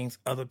things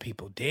other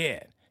people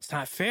did? It's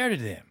not fair to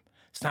them.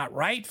 It's not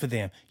right for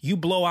them. You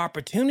blow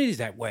opportunities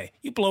that way.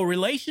 You blow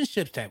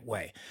relationships that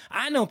way.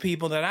 I know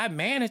people that I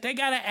manage, they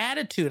got an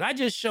attitude. I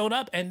just showed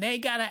up and they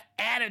got an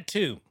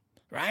attitude,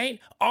 right?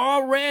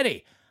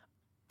 Already.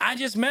 I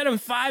just met them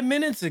 5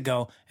 minutes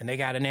ago and they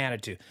got an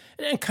attitude.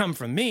 It didn't come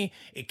from me.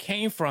 It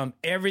came from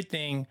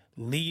everything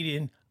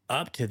leading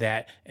up to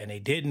that, and they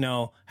didn't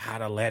know how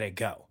to let it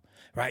go,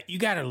 right? You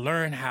got to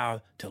learn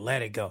how to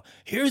let it go.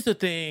 Here's the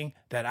thing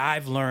that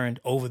I've learned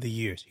over the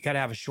years. You got to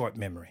have a short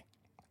memory.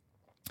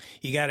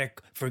 You got to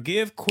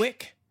forgive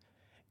quick,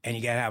 and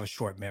you got to have a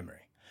short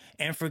memory.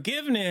 And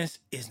forgiveness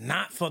is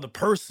not for the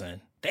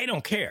person. They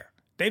don't care.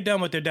 They've done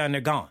what they've done.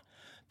 They're gone.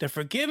 The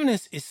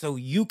forgiveness is so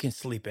you can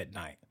sleep at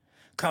night.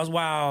 Because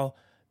while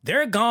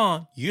they're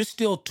gone, you're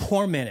still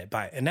tormented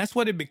by it. And that's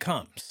what it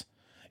becomes.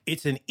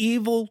 It's an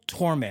evil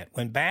torment.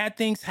 When bad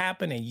things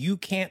happen and you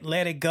can't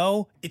let it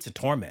go, it's a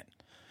torment.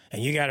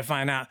 And you got to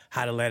find out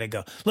how to let it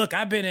go. Look,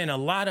 I've been in a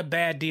lot of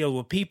bad deals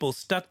where people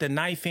stuck the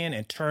knife in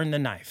and turned the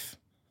knife,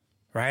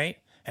 right?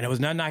 And there was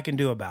nothing I can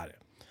do about it.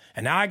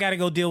 And now I got to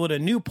go deal with a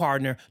new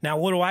partner. Now,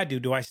 what do?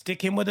 Do I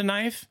stick him with a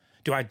knife?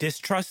 Do I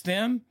distrust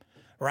them?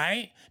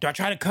 Right? Do I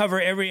try to cover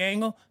every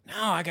angle?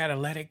 No, I got to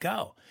let it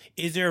go.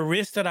 Is there a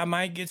risk that I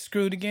might get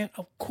screwed again?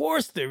 Of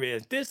course there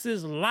is. This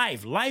is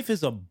life. Life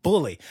is a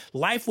bully.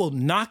 Life will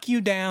knock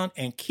you down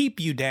and keep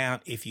you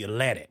down if you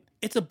let it.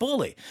 It's a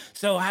bully.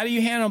 So how do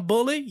you handle a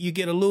bully? You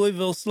get a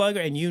Louisville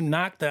Slugger and you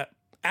knock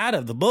out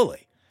of the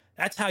bully.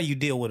 That's how you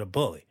deal with a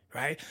bully,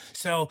 right?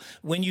 So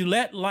when you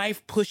let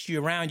life push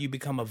you around, you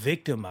become a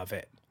victim of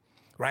it,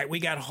 right? We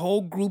got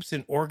whole groups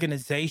and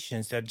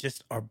organizations that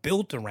just are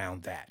built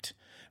around that.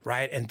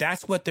 Right? And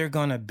that's what they're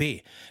going to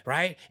be,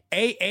 right?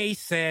 AA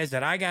says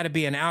that I got to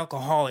be an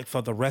alcoholic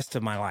for the rest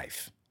of my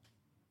life.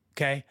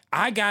 Okay?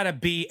 I got to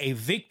be a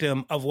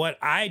victim of what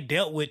I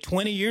dealt with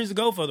 20 years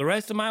ago for the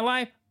rest of my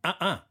life?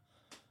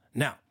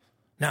 No.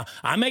 Now,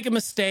 I make a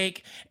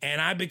mistake and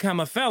I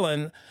become a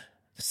felon.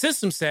 The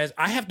system says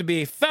I have to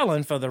be a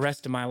felon for the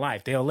rest of my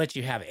life. They'll let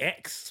you have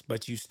X,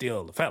 but you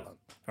still a felon,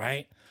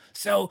 right?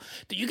 So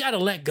you got to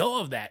let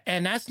go of that.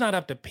 And that's not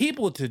up to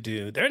people to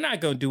do. They're not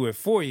going to do it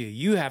for you.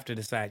 You have to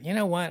decide, you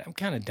know what? I'm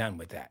kind of done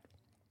with that.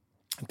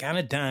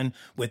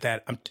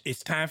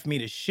 It's time for me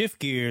to shift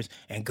gears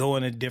and go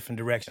in a different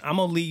direction. I'm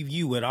going to leave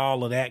you with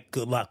all of that.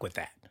 Good luck with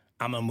that.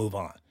 I'm going to move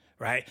on,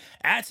 right?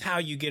 That's how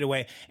you get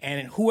away.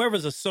 And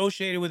whoever's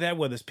associated with that,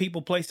 whether it's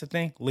people, place, or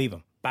thing, leave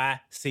them. Bye.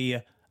 See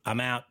ya.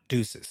 I'm out.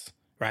 Deuces.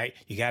 Right?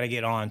 You got to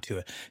get on to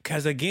it.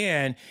 Because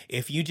again,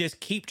 if you just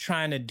keep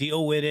trying to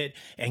deal with it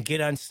and get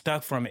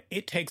unstuck from it,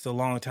 it takes a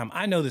long time.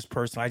 I know this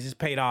person. I just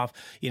paid off,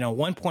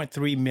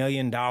 $1.3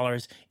 million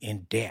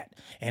in debt.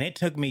 And it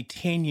took me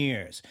 10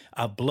 years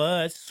of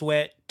blood,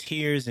 sweat,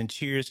 tears, and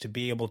cheers to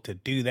be able to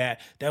do that.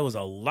 There was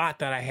a lot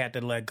that I had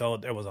to let go.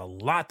 There was a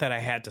lot that I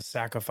had to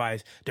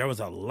sacrifice. There was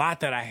a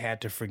lot that I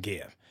had to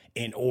forgive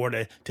in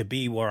order to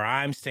be where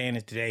I'm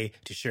standing today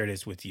to share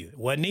this with you. It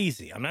wasn't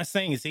easy. I'm not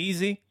saying it's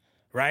easy,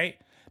 right?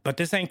 But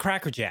this ain't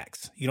Cracker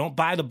Jacks. You don't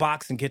buy the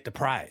box and get the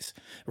prize,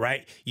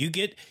 right? You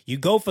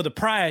go for the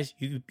prize,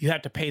 you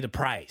have to pay the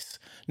price.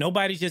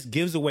 Nobody just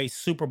gives away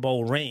Super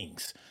Bowl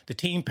rings. The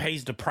team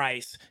pays the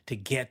price to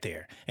get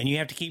there. And you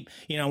have to keep,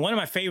 one of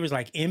my favorites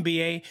like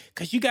NBA,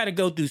 because you got to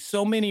go through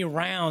so many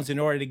rounds in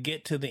order to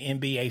get to the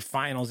NBA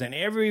finals. And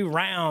every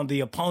round,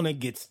 the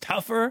opponent gets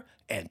tougher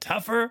and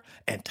tougher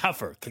and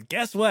tougher. Because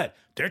guess what?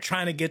 They're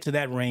trying to get to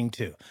that ring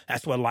too.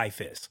 That's what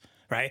life is.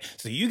 Right?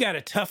 So you got to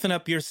toughen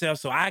up yourself.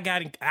 So I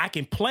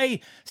can play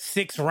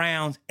 6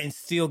 rounds and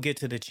still get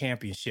to the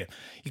championship.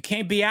 You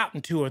can't be out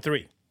in 2 or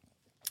 3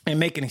 and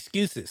making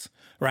excuses,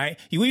 right?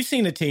 We've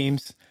seen the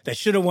teams that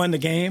should have won the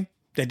game,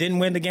 that didn't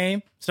win the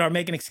game, start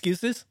making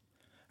excuses,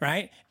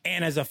 right?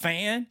 And as a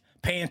fan,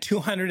 paying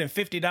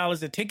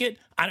 $250 a ticket,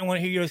 I don't want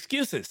to hear your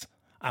excuses.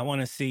 I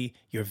want to see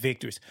your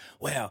victories.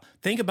 Well,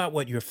 think about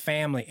what your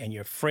family and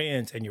your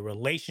friends and your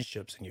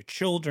relationships and your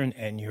children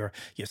and your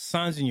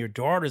sons and your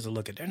daughters are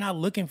looking. They're not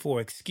looking for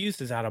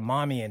excuses out of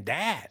mommy and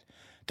dad.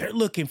 They're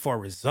looking for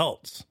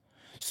results.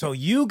 So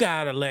you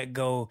got to let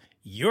go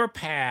your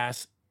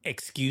past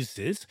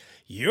excuses,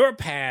 your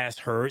past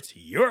hurts,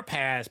 your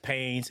past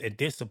pains and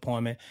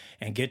disappointment,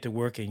 and get to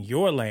work in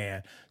your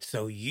land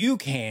so you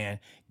can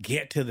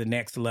get to the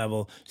next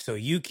level, so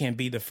you can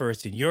be the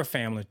first in your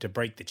family to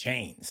break the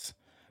chains.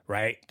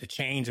 Right? The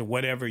chains of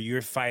whatever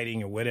you're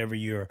fighting or whatever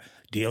you're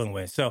dealing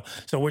with. So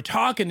we're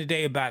talking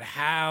today about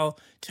how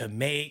to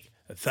make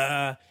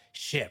the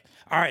shift.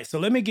 All right. So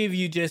let me give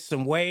you just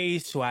some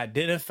ways to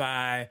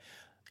identify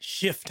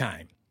shift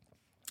time,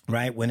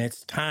 right? When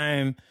it's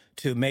time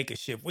to make a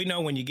shift. We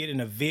know when you get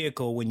in a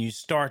vehicle, when you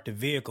start the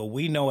vehicle,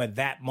 we know at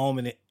that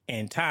moment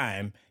in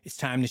time, it's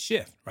time to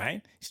shift,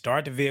 right?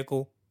 Start the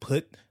vehicle,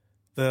 put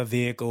the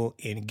vehicle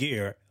in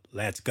gear.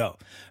 Let's go.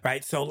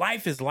 Right. So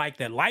life is like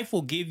that. Life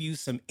will give you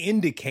some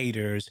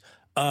indicators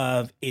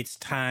of it's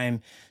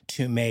time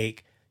to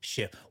make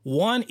shift.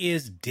 One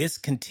is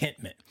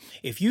discontentment.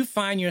 If you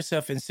find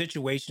yourself in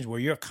situations where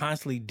you're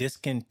constantly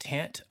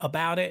discontent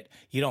about it,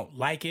 you don't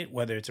like it,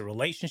 whether it's a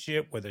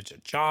relationship, whether it's a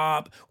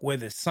job,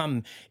 whether it's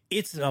something,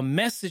 it's a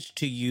message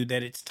to you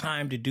that it's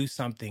time to do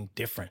something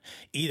different.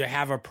 Either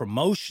have a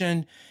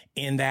promotion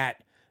in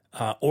that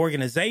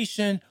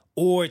organization,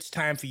 or it's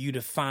time for you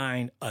to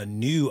find a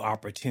new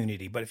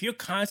opportunity. But if you're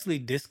constantly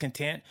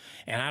discontent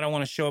and I don't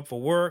want to show up for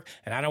work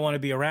and I don't want to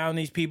be around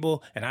these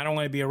people and I don't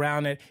want to be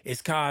around it,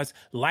 it's because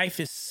life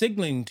is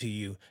signaling to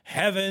you.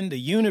 Heaven, the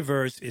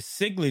universe is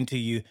signaling to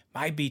you,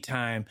 might be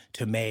time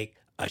to make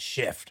a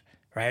shift,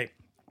 right?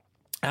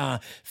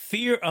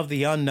 Fear of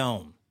the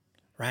unknown,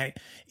 right?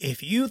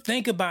 If you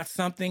think about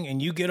something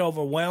and you get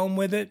overwhelmed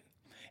with it,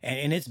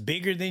 and it's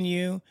bigger than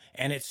you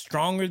and it's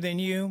stronger than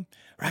you,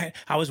 right?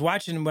 I was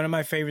watching, one of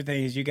my favorite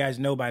things you guys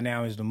know by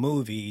now is the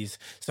movies.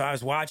 So I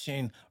was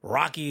watching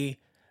Rocky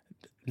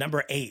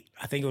 '8.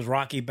 I think it was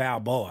Rocky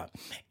Balboa.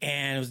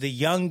 And it was the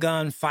young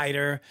gun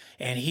fighter,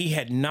 and he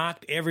had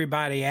knocked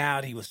everybody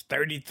out. He was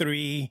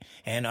 33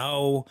 and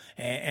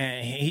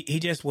he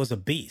just was a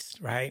beast,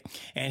 right?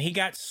 And he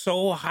got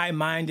so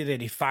high-minded that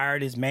he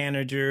fired his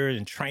manager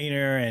and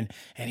trainer,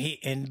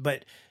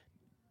 but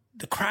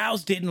the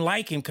crowds didn't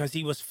like him because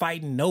he was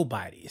fighting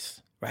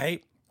nobodies,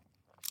 right?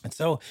 And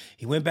so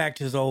he went back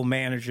to his old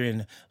manager,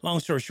 and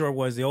long story short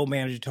was the old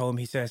manager told him,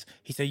 he said,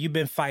 you've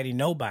been fighting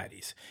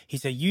nobodies. He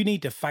said, you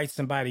need to fight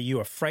somebody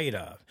you're afraid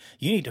of.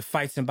 You need to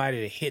fight somebody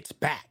that hits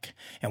back.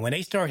 And when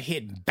they start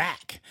hitting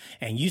back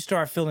and you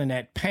start feeling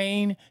that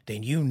pain,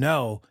 then you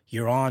know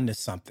you're on to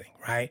something,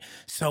 right?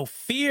 So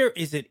fear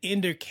is an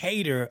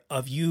indicator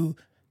of you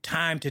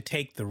time to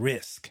take the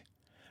risk.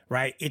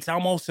 Right? It's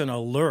almost an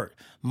alert.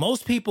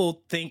 Most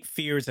people think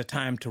fear is a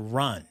time to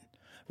run,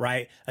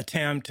 right? A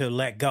time to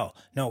let go.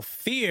 No,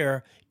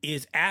 fear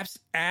is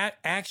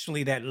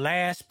actually that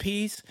last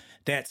piece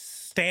that's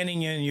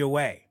standing in your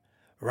way,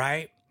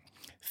 right?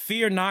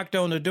 Fear knocked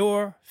on the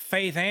door,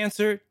 faith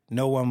answered,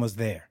 no one was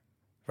there,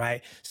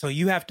 right? So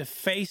you have to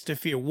face the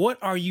fear. What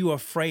are you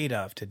afraid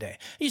of today?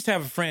 I used to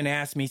have a friend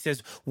ask me, he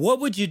says, what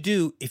would you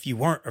do if you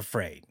weren't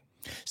afraid?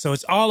 So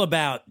it's all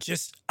about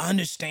just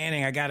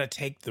understanding I got to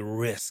take the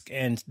risk.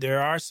 And there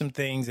are some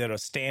things that are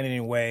standing in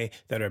the way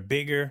that are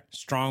bigger,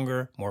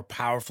 stronger, more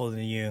powerful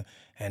than you.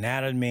 And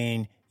that would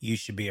mean you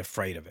should be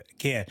afraid of it.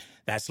 Again,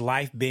 that's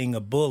life being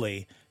a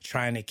bully,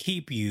 trying to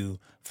keep you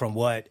from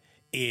what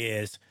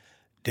is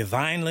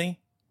divinely,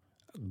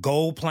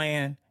 goal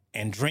plan,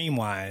 and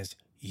dream-wise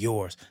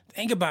yours.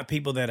 Think about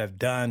people that have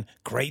done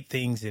great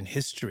things in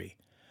history,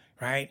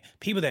 right?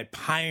 People that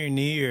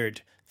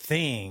pioneered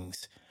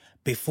things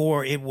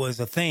before it was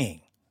a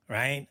thing,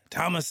 right?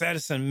 Thomas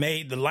Edison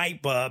made the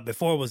light bulb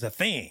before it was a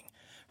thing,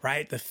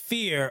 right? The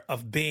fear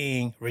of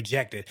being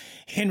rejected.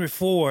 Henry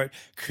Ford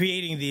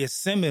creating the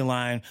assembly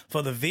line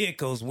for the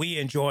vehicles we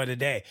enjoy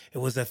today. It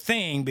was a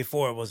thing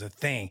before it was a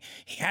thing.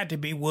 He had to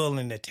be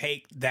willing to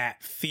take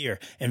that fear,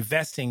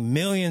 investing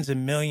millions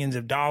and millions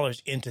of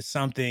dollars into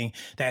something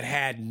that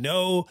had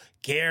no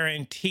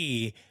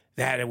guarantee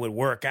that it would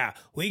work out.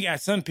 We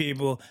got some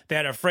people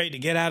that are afraid to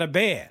get out of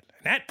bed.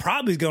 That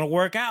probably is going to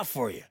work out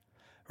for you,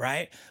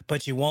 right?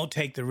 But you won't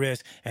take the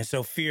risk. And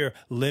so fear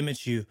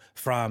limits you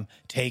from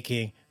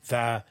taking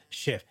the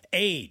shift.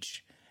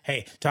 Age.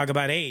 Hey, talk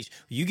about age.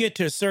 You get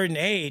to a certain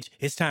age,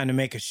 it's time to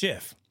make a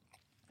shift.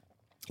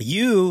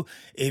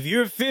 If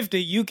you're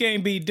 50, you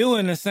can't be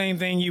doing the same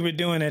thing you were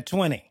doing at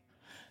 20.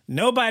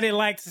 Nobody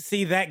likes to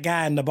see that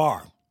guy in the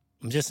bar.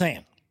 I'm just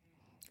saying,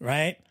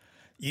 right?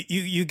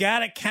 You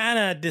got to kind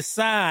of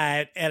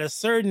decide at a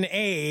certain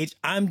age,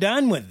 I'm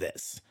done with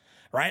this.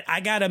 Right? I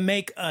got to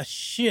make a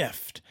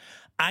shift.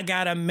 I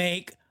got to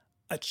make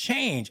a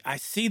change. I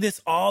see this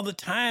all the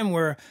time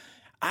where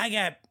I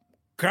got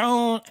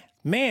grown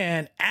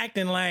men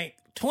acting like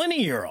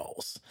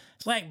 20-year-olds.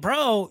 It's like,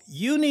 bro,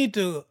 you need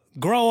to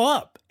grow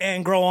up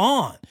and grow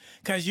on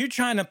because you're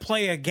trying to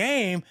play a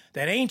game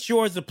that ain't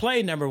yours to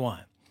play, number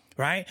one.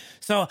 Right?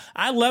 So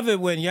I love it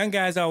when young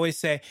guys always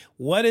say,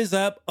 what is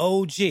up,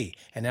 OG?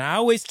 And then I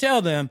always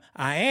tell them,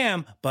 I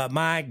am, but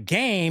my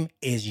game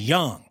is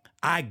young.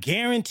 I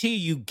guarantee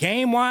you,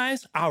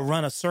 game-wise, I'll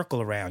run a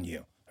circle around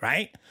you,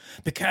 right?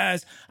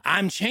 Because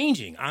I'm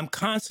changing. I'm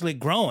constantly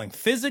growing.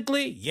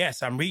 Physically,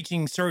 yes, I'm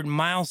reaching certain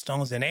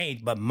milestones in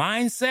age, but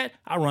mindset,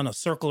 I'll run a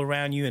circle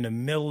around you in the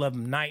middle of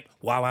the night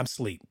while I'm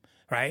asleep,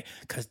 right?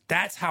 Because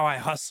that's how I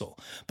hustle.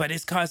 But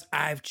it's because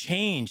I've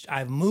changed.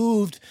 I've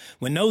moved.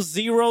 When those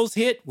zeros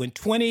hit, when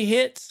 20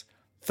 hits,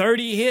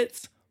 30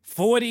 hits,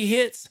 40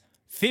 hits,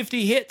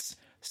 50 hits,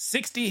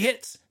 60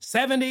 hits,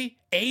 70,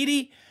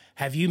 80,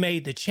 have you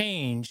made the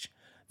change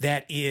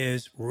that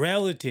is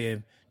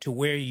relative to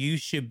where you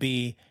should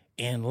be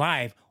in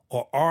life,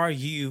 or are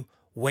you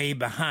way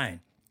behind?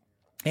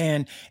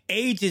 And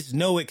age is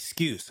no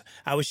excuse.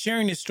 I was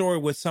sharing this story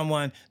with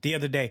someone the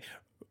other day.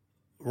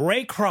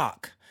 Ray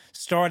Kroc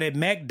started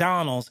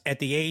McDonald's at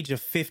the age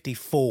of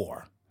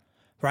 54,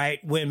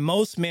 right? When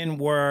most men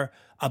were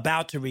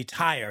about to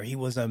retire. He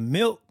was a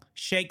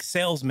milkshake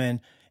salesman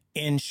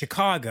in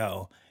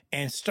Chicago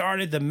and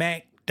started the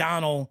McDonald's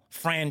McDonald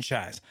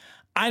franchise.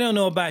 I don't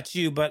know about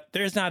you, but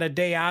there's not a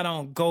day I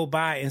don't go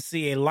by and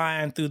see a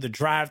line through the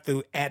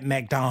drive-thru at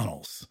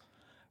McDonald's,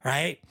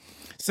 right?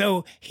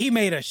 So he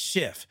made a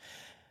shift.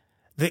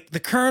 The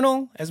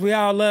Colonel, as we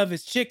all love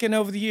his chicken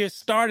over the years,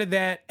 started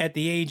that at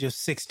the age of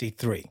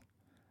 63,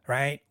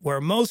 right?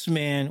 Where most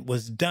men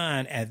was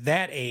done at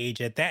that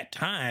age, at that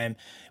time,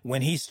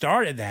 when he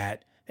started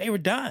that, they were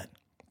done.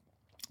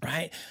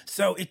 Right?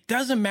 So it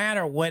doesn't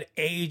matter what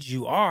age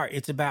you are.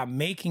 It's about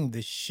making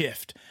the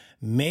shift,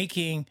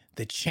 making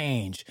the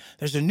change.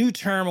 There's a new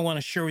term I want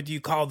to share with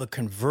you called the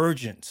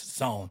convergence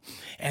zone.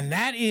 And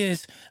that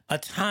is a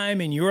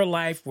time in your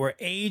life where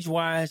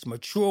age-wise,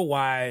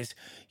 mature-wise,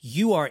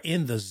 you are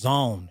in the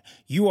zone.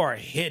 You are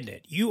hitting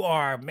it. You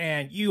are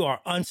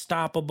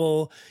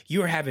unstoppable.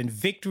 You're having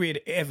victory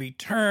at every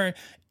turn.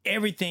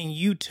 Everything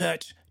you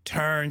touch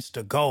turns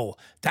to gold.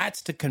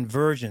 That's the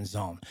conversion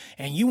zone.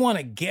 And you want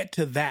to get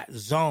to that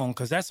zone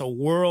because that's a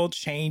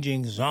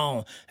world-changing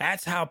zone.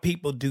 That's how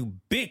people do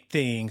big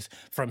things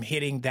from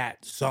hitting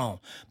that zone.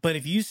 But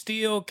if you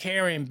still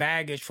carrying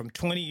baggage from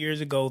 20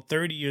 years ago,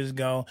 30 years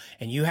ago,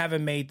 and you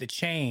haven't made the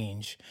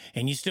change,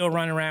 and you still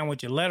run around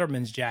with your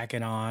Letterman's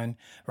jacket on,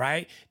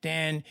 right?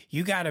 Then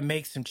you got to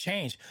make some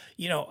change.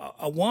 You know,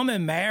 a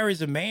woman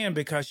marries a man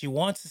because she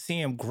wants to see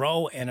him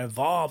grow and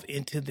evolve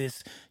into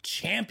this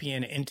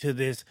champion, into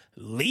this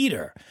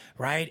leader,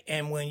 right?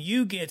 And when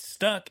you get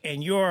stuck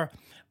and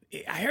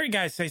I heard a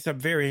guy say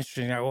something very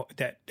interesting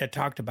that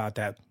talked about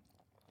that.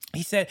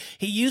 He said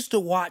he used to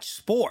watch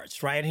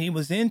sports, right? And he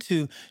was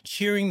into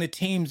cheering the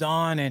teams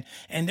on,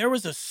 and there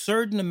was a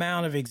certain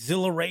amount of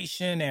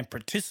exhilaration and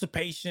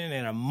participation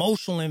and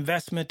emotional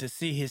investment to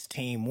see his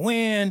team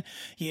win,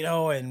 you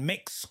know, and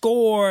make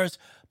scores.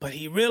 But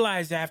he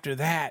realized after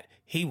that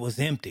he was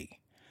empty.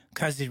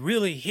 Because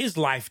his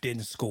life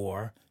didn't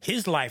score.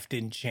 His life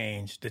didn't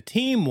change. The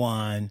team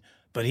won,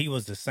 but he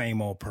was the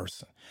same old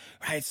person,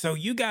 right? So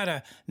you got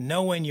to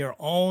know in your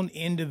own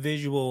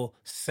individual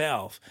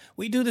self.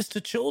 We do this to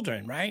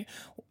children, right?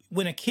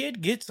 When a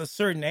kid gets a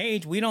certain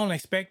age, we don't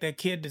expect that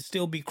kid to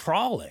still be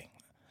crawling,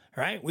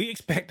 right? We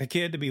expect the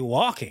kid to be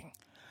walking,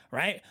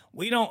 right?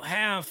 We don't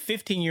have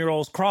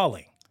 15-year-olds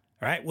crawling,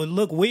 right? Would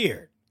look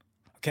weird.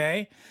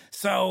 Okay,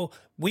 so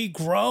we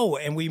grow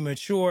and we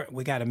mature.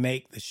 We got to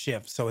make the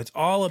shift. So it's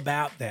all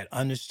about that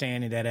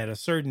understanding that at a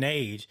certain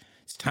age,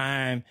 it's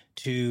time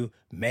to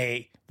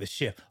make the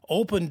shift.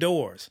 Open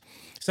doors.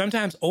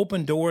 Sometimes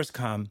open doors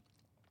come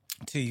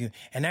to you,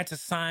 and that's a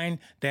sign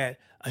that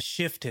a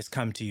shift has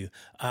come to you.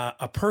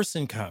 A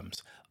person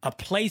comes, a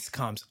place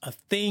comes, a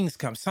things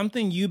come.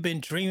 Something you've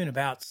been dreaming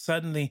about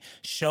suddenly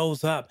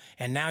shows up,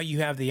 and now you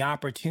have the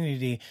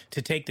opportunity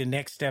to take the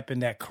next step in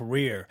that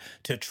career,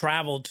 to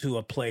travel to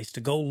a place,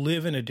 to go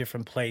live in a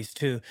different place,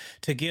 to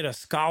get a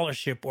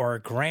scholarship or a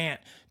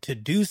grant to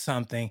do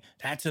something.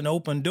 That's an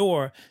open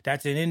door.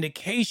 That's an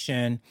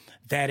indication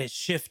that it's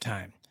shift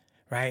time.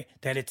 Right?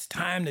 That it's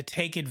time to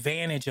take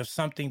advantage of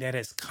something that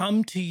has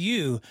come to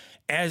you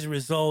as a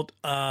result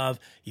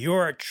of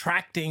you're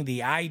attracting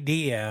the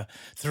idea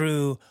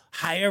through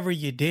however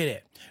you did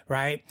it,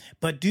 right?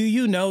 But do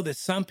you know that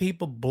some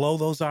people blow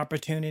those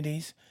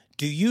opportunities?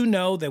 Do you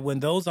know that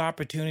when those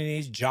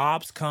opportunities,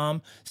 jobs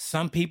come,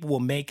 some people will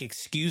make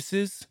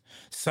excuses?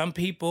 Some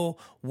people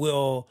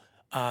will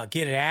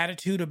get an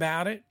attitude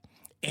about it,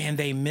 and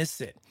they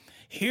miss it.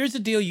 Here's the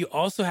deal. You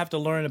also have to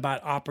learn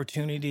about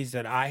opportunities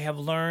that I have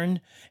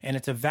learned, and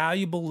it's a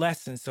valuable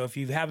lesson. So if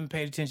you haven't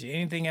paid attention to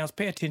anything else,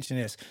 pay attention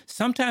to this.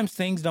 Sometimes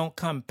things don't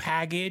come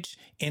packaged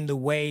in the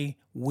way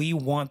we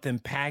want them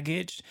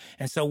packaged.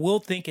 And so we'll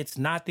think it's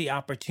not the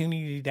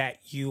opportunity that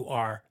you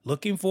are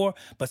looking for,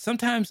 but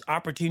sometimes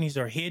opportunities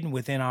are hidden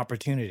within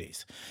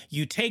opportunities.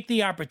 You take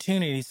the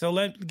opportunity. So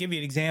let me give you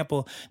an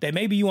example that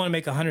maybe you want to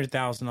make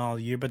 $100,000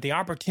 a year, but the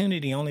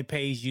opportunity only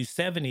pays you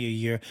 $70,000 a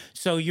year.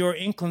 So your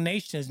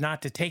inclination is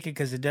not to take it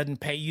because it doesn't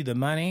pay you the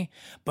money.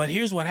 But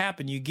here's what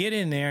happened. You get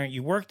in there,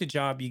 you work the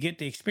job, you get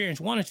the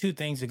experience. One or two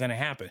things are going to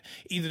happen.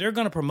 Either they're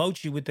going to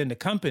promote you within the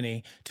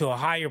company to a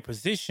higher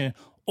position,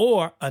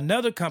 or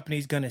another company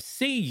is going to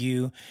see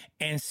you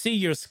and see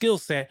your skill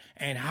set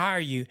and hire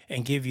you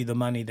and give you the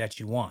money that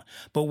you want.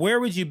 But where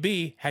would you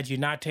be had you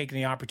not taken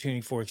the opportunity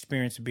for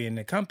experience to be in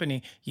the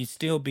company? You'd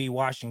still be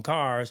washing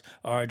cars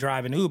or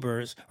driving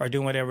Ubers or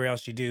doing whatever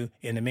else you do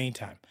in the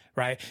meantime,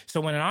 right?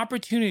 So when an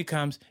opportunity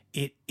comes,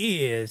 it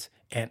is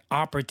an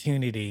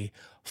opportunity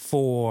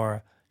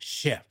for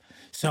shift.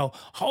 So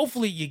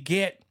hopefully you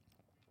get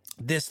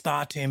this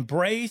thought to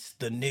embrace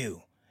the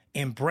new,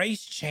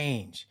 embrace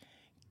change.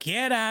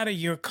 Get out of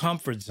your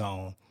comfort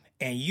zone,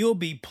 and you'll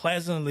be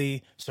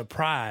pleasantly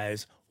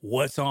surprised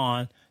what's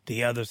on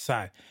the other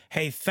side.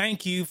 Hey,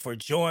 thank you for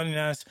joining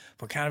us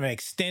for kind of an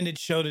extended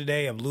show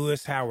today of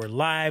Lewis Howard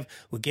Live.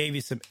 We gave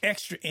you some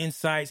extra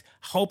insights.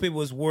 Hope it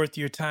was worth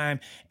your time.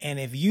 And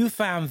if you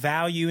found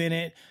value in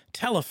it,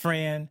 tell a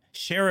friend,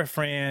 share a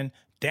friend,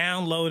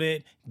 Download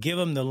it. Give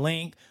them the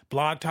link,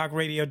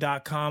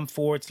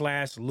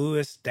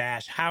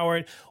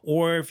 blogtalkradio.com/Lewis-Howard.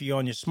 Or if you're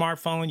on your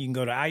smartphone, you can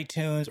go to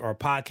iTunes or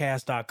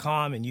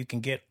podcast.com and you can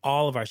get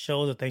all of our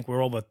shows. I think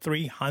we're over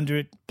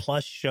 300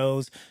 plus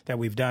shows that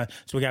we've done.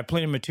 So we got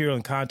plenty of material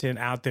and content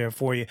out there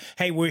for you.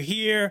 Hey, we're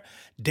here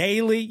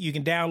daily. You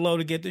can download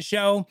to get the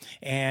show,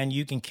 and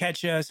you can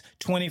catch us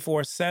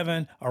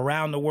 24/7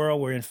 around the world.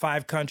 We're in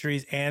 5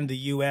 countries and the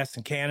U.S.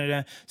 and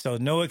Canada. So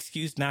no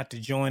excuse not to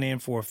join in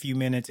for a few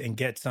minutes and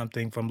get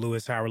something from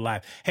Lewis Howard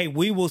Live. Hey,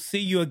 we will see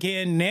you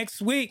again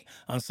next week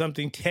on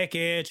something tech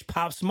edge,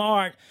 pop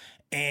smart,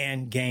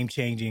 and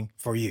game-changing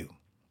for you.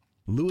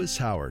 Lewis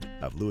Howard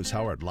of Lewis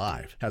Howard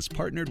Live has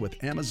partnered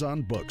with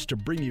Amazon Books to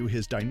bring you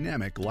his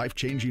dynamic,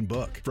 life-changing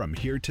book. From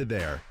Here to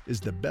There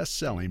is the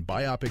best-selling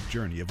biopic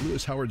journey of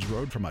Lewis Howard's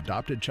road from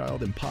adopted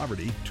child in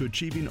poverty to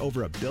achieving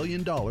over $1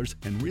 billion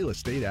in real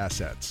estate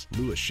assets.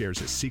 Lewis shares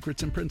his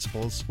secrets and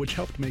principles, which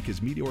helped make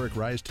his meteoric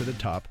rise to the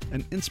top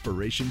an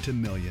inspiration to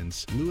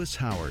millions. Lewis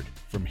Howard,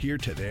 From Here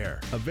to There,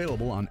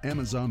 available on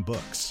Amazon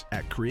Books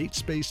at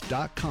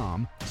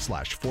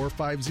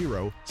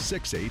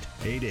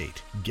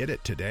createspace.com/450-6888. Get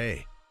it today.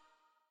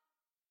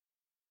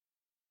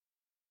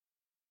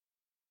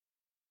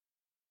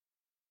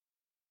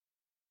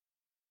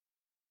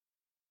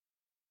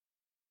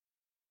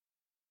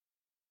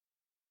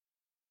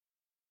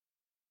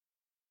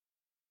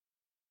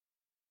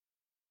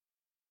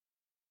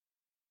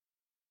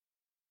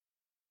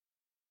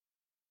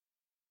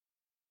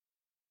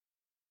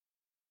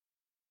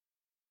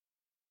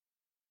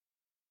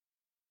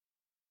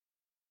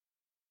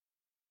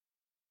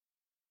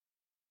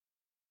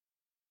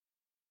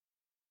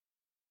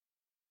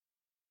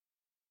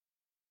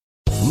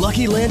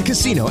 Lucky Land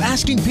Casino,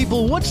 asking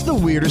people, what's the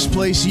weirdest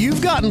place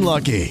you've gotten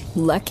lucky?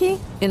 Lucky?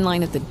 In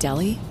line at the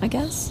deli, I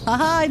guess?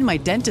 Aha, in my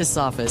dentist's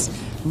office.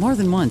 More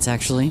than once,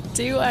 actually.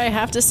 Do I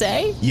have to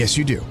say? Yes,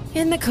 you do.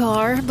 In the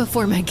car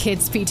before my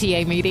kids'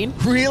 PTA meeting.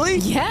 Really?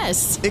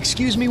 Yes.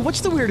 Excuse me,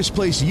 what's the weirdest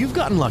place you've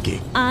gotten lucky?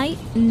 I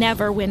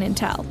never win and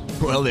tell.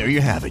 Well, there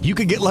you have it. You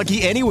can get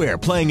lucky anywhere,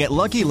 playing at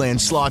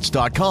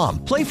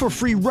LuckyLandSlots.com. Play for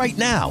free right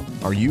now.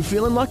 Are you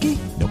feeling lucky?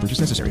 No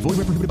purchase necessary. Void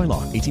where prohibited by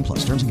law.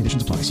 18+. Terms and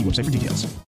conditions apply. See website for details.